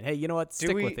Kings fan. Hey, you know what?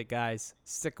 Stick we- with it, guys.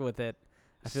 Stick with it.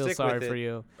 I feel Stick sorry with for it.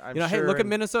 you. I'm Hey, sure look at in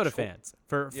Minnesota fans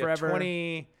for forever.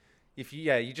 20.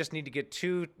 You just need to get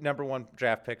 2 number 1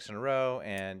 draft picks in a row,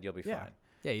 and you'll be Yeah. fine.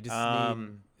 Yeah, you just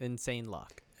need insane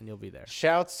luck, and you'll be there.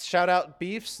 Shout out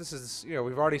beefs. This is,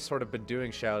 we've already sort of been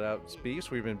doing shout outs beefs.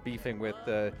 We've been beefing with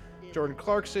Jordan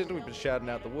Clarkson. We've been shouting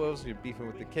out the Wolves. We've been beefing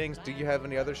with the Kings. Do you have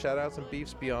any other shout outs and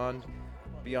beefs beyond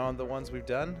the ones we've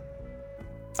done?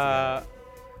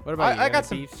 What about you? I Any got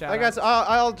some. beef I got.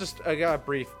 shout-outs? I got a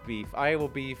brief beef. I will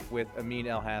beef with Amin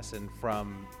El Hassan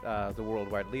from the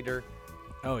Worldwide Leader.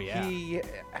 Oh yeah. He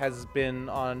has been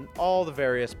on all the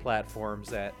various platforms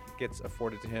that gets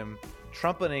afforded to him,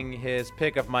 trumpeting his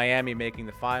pick of Miami making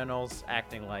the finals,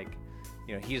 acting like,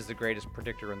 he's the greatest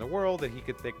predictor in the world, that he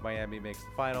could think Miami makes the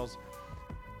finals.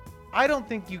 I don't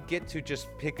think you get to just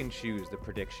pick and choose the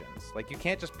predictions. Like, you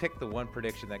can't just pick the one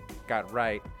prediction that got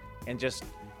right and just,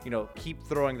 keep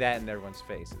throwing that in everyone's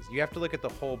faces. You have to look at the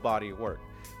whole body of work.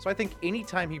 So I think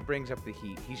anytime he brings up the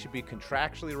Heat, he should be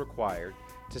contractually required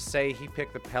to say he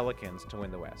picked the Pelicans to win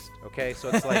the West. Okay? So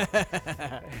it's like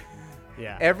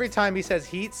Yeah. every time he says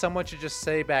Heat, someone should just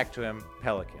say back to him,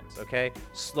 Pelicans. Okay?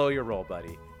 Slow your roll,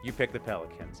 buddy. You pick the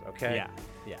Pelicans. Okay?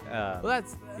 Yeah. Well,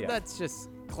 that's just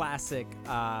classic.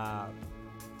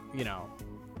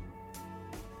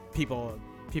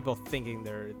 People thinking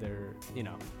they're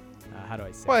how do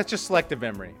I say? Well, it's just selective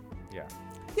memory. Yeah.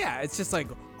 Yeah, it's just like,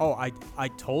 oh, I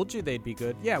told you they'd be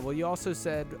good. Yeah, well, you also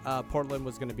said Portland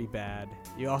was going to be bad.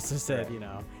 You also said, Right.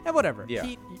 And whatever. Yeah.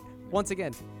 Once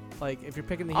again, like if you're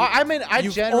picking the Heat, I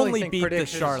you've generally only think beat the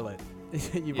predictions- Charlotte.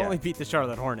 You've Yeah. only beat the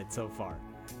Charlotte Hornets so far.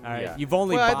 All right, Yeah. you've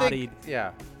only Well, I bodied. think,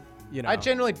 yeah. I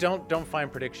generally don't find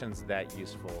predictions that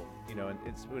useful. And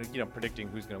it's predicting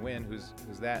who's going to win, who's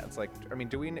that. It's like,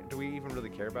 do we even really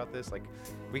care about this? Like,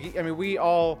 we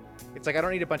all. It's like I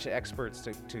don't need a bunch of experts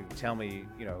to tell me,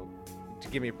 to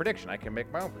give me a prediction. I can make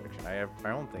my own prediction. I have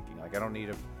my own thinking. Like, I don't need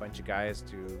a bunch of guys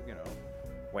to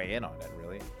weigh in on it.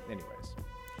 Really. Anyways.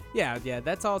 Yeah,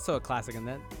 that's also a classic, and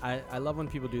I love when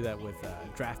people do that with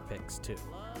draft picks too.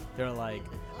 They're like,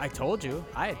 I told you,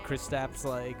 I had Kristaps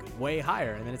like way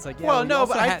higher, and then it's like, yeah. Well, you no,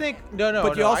 also but I had- think But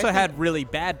you no, also I had think, really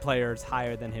bad players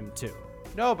higher than him too.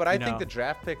 no, but I you think know? the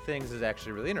draft pick things is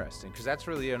actually really interesting because that's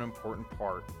really an important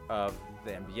part of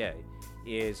the NBA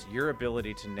is your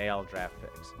ability to nail draft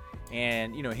picks.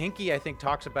 And Hinkie, I think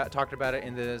talked about it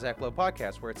in the Zach Lowe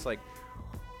podcast, where it's like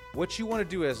what you want to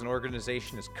do as an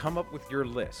organization is come up with your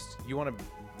list. You want to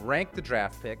rank the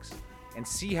draft picks and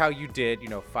see how you did,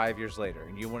 5 years later.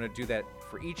 And you want to do that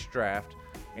for each draft,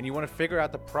 and you want to figure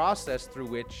out the process through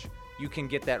which you can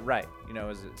get that right.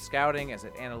 Is it scouting? Is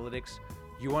it analytics?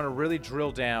 You want to really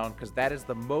drill down, because that is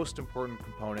the most important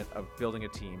component of building a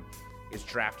team, is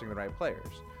drafting the right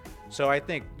players. So I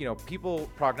think,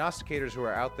 prognosticators who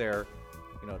are out there,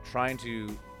 trying to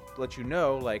let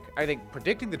I think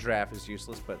predicting the draft is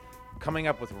useless, but coming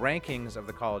up with rankings of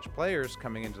the college players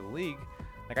coming into the league,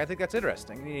 I think that's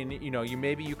interesting. And,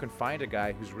 maybe you can find a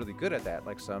guy who's really good at that,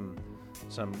 like some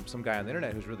guy on the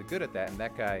internet who's really good at that, and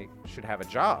that guy should have a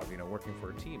job, working for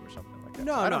a team or something like that.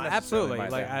 No, absolutely.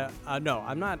 No,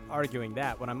 I'm not arguing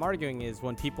that. What I'm arguing is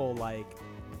when people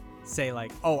say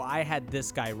oh, I had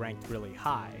this guy ranked really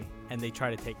high, and they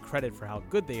try to take credit for how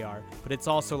good they are, but it's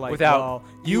also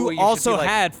you also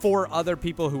had 4 other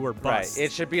people who were busts. Right.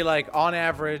 It should be on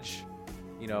average,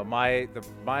 my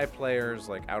players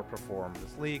outperformed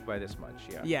this league by this much.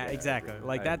 Yeah, exactly.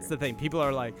 That's the thing. People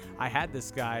are I had this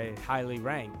guy highly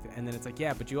ranked, and then it's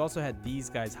yeah, but you also had these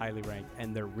guys highly ranked,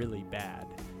 and they're really bad.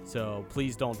 So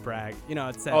please don't brag.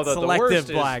 It's that selective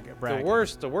brag. The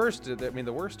worst,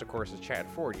 of course, is Chad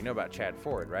Ford. You know about Chad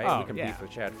Ford, right? Oh, we can beef with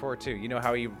Chad Ford, too. You know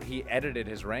how he edited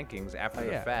his rankings after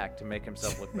the fact to make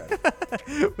himself look better.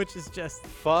 Which is just...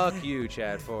 Fuck you,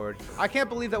 Chad Ford. I can't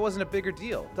believe that wasn't a bigger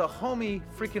deal. The homie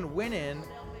freaking went in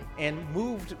and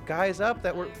moved guys up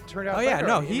that turned out better.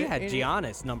 No, he had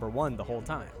Giannis #1 the whole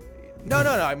time. No.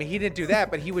 He didn't do that,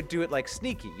 but he would do it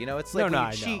sneaky. It's when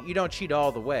you cheat, you don't cheat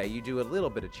all the way. You do a little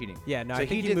bit of cheating. Yeah, no, so I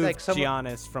think he moved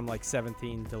Giannis from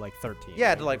 17 to 13.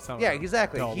 Yeah,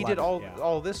 exactly. He did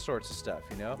all this sorts of stuff,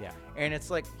 Yeah. And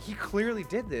it's he clearly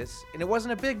did this, and it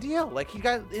wasn't a big deal. He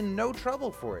got in no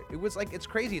trouble for it. It was it's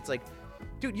crazy. It's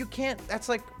dude, you can't.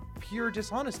 That's pure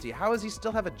dishonesty. How does he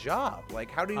still have a job?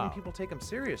 How do even people take him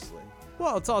seriously?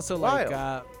 Well, it's also Danny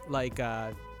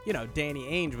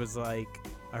Ainge was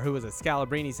or who was it?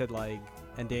 Scalabrini said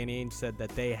and Danny Ainge said that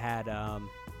they had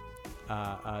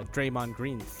Draymond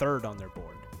Green 3rd on their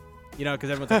board. Because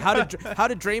everyone's how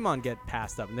did Draymond get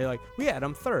passed up? And they're we had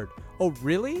him 3rd. Oh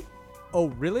really?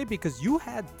 Because you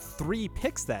had 3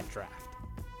 picks that draft,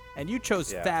 and you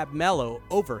chose Fab Melo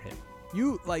over him.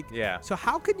 So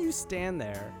how can you stand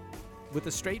there with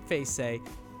a straight face say,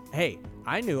 "Hey,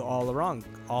 I knew all along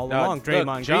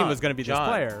Draymond Green was going to be this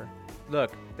player."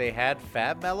 Look, they had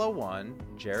Fab Melo 1,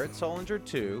 Jared Solinger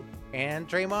 2, and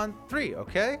Draymond 3,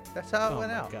 okay? That's how it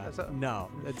went out. No,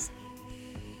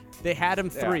 they had him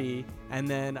 3, and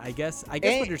then I guess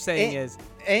what you're saying is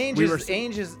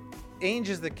Ainge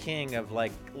is the king of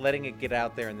letting it get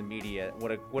out there in the media.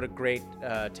 What a great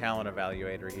talent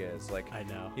evaluator he is. I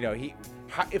know.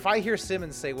 If I hear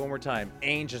Simmons say one more time,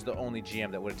 Ainge is the only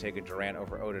GM that would have taken Durant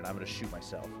over Odin, I'm going to shoot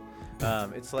myself.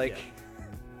 It's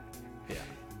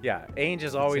Yeah, Ainge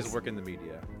is always working the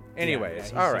media.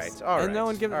 Anyways, all right. And no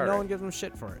one gives him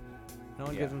shit for it. No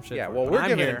one gives him shit. Yeah, for well, it. we're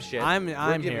giving him shit. I'm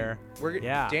here.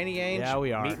 Danny Ainge. Yeah,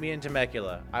 we are. Meet me in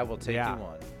Temecula. I will take you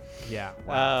on. Yeah.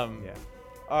 Wow.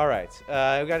 All right.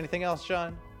 We got anything else,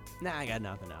 Sean? Nah, I got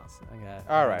nothing else.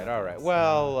 All right.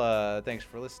 Well, thanks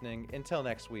for listening. Until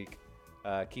next week,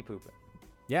 keep hooping.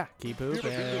 Yeah, keep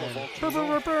hooping.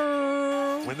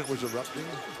 When it was erupting.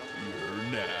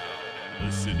 You're now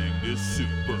listening to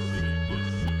Super.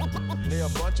 They're a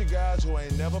bunch of guys who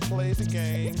ain't never played the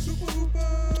game. Super Hooper.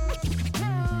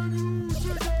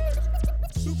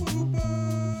 Super Hooper.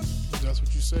 That's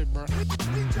what you say, bro. We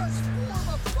just form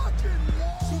a fucking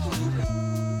wall. Super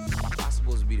Hooper. I'm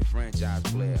supposed to be the franchise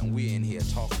player, and we're in here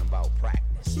talking about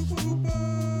practice. Super Hooper.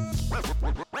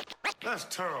 That's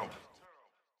terrible.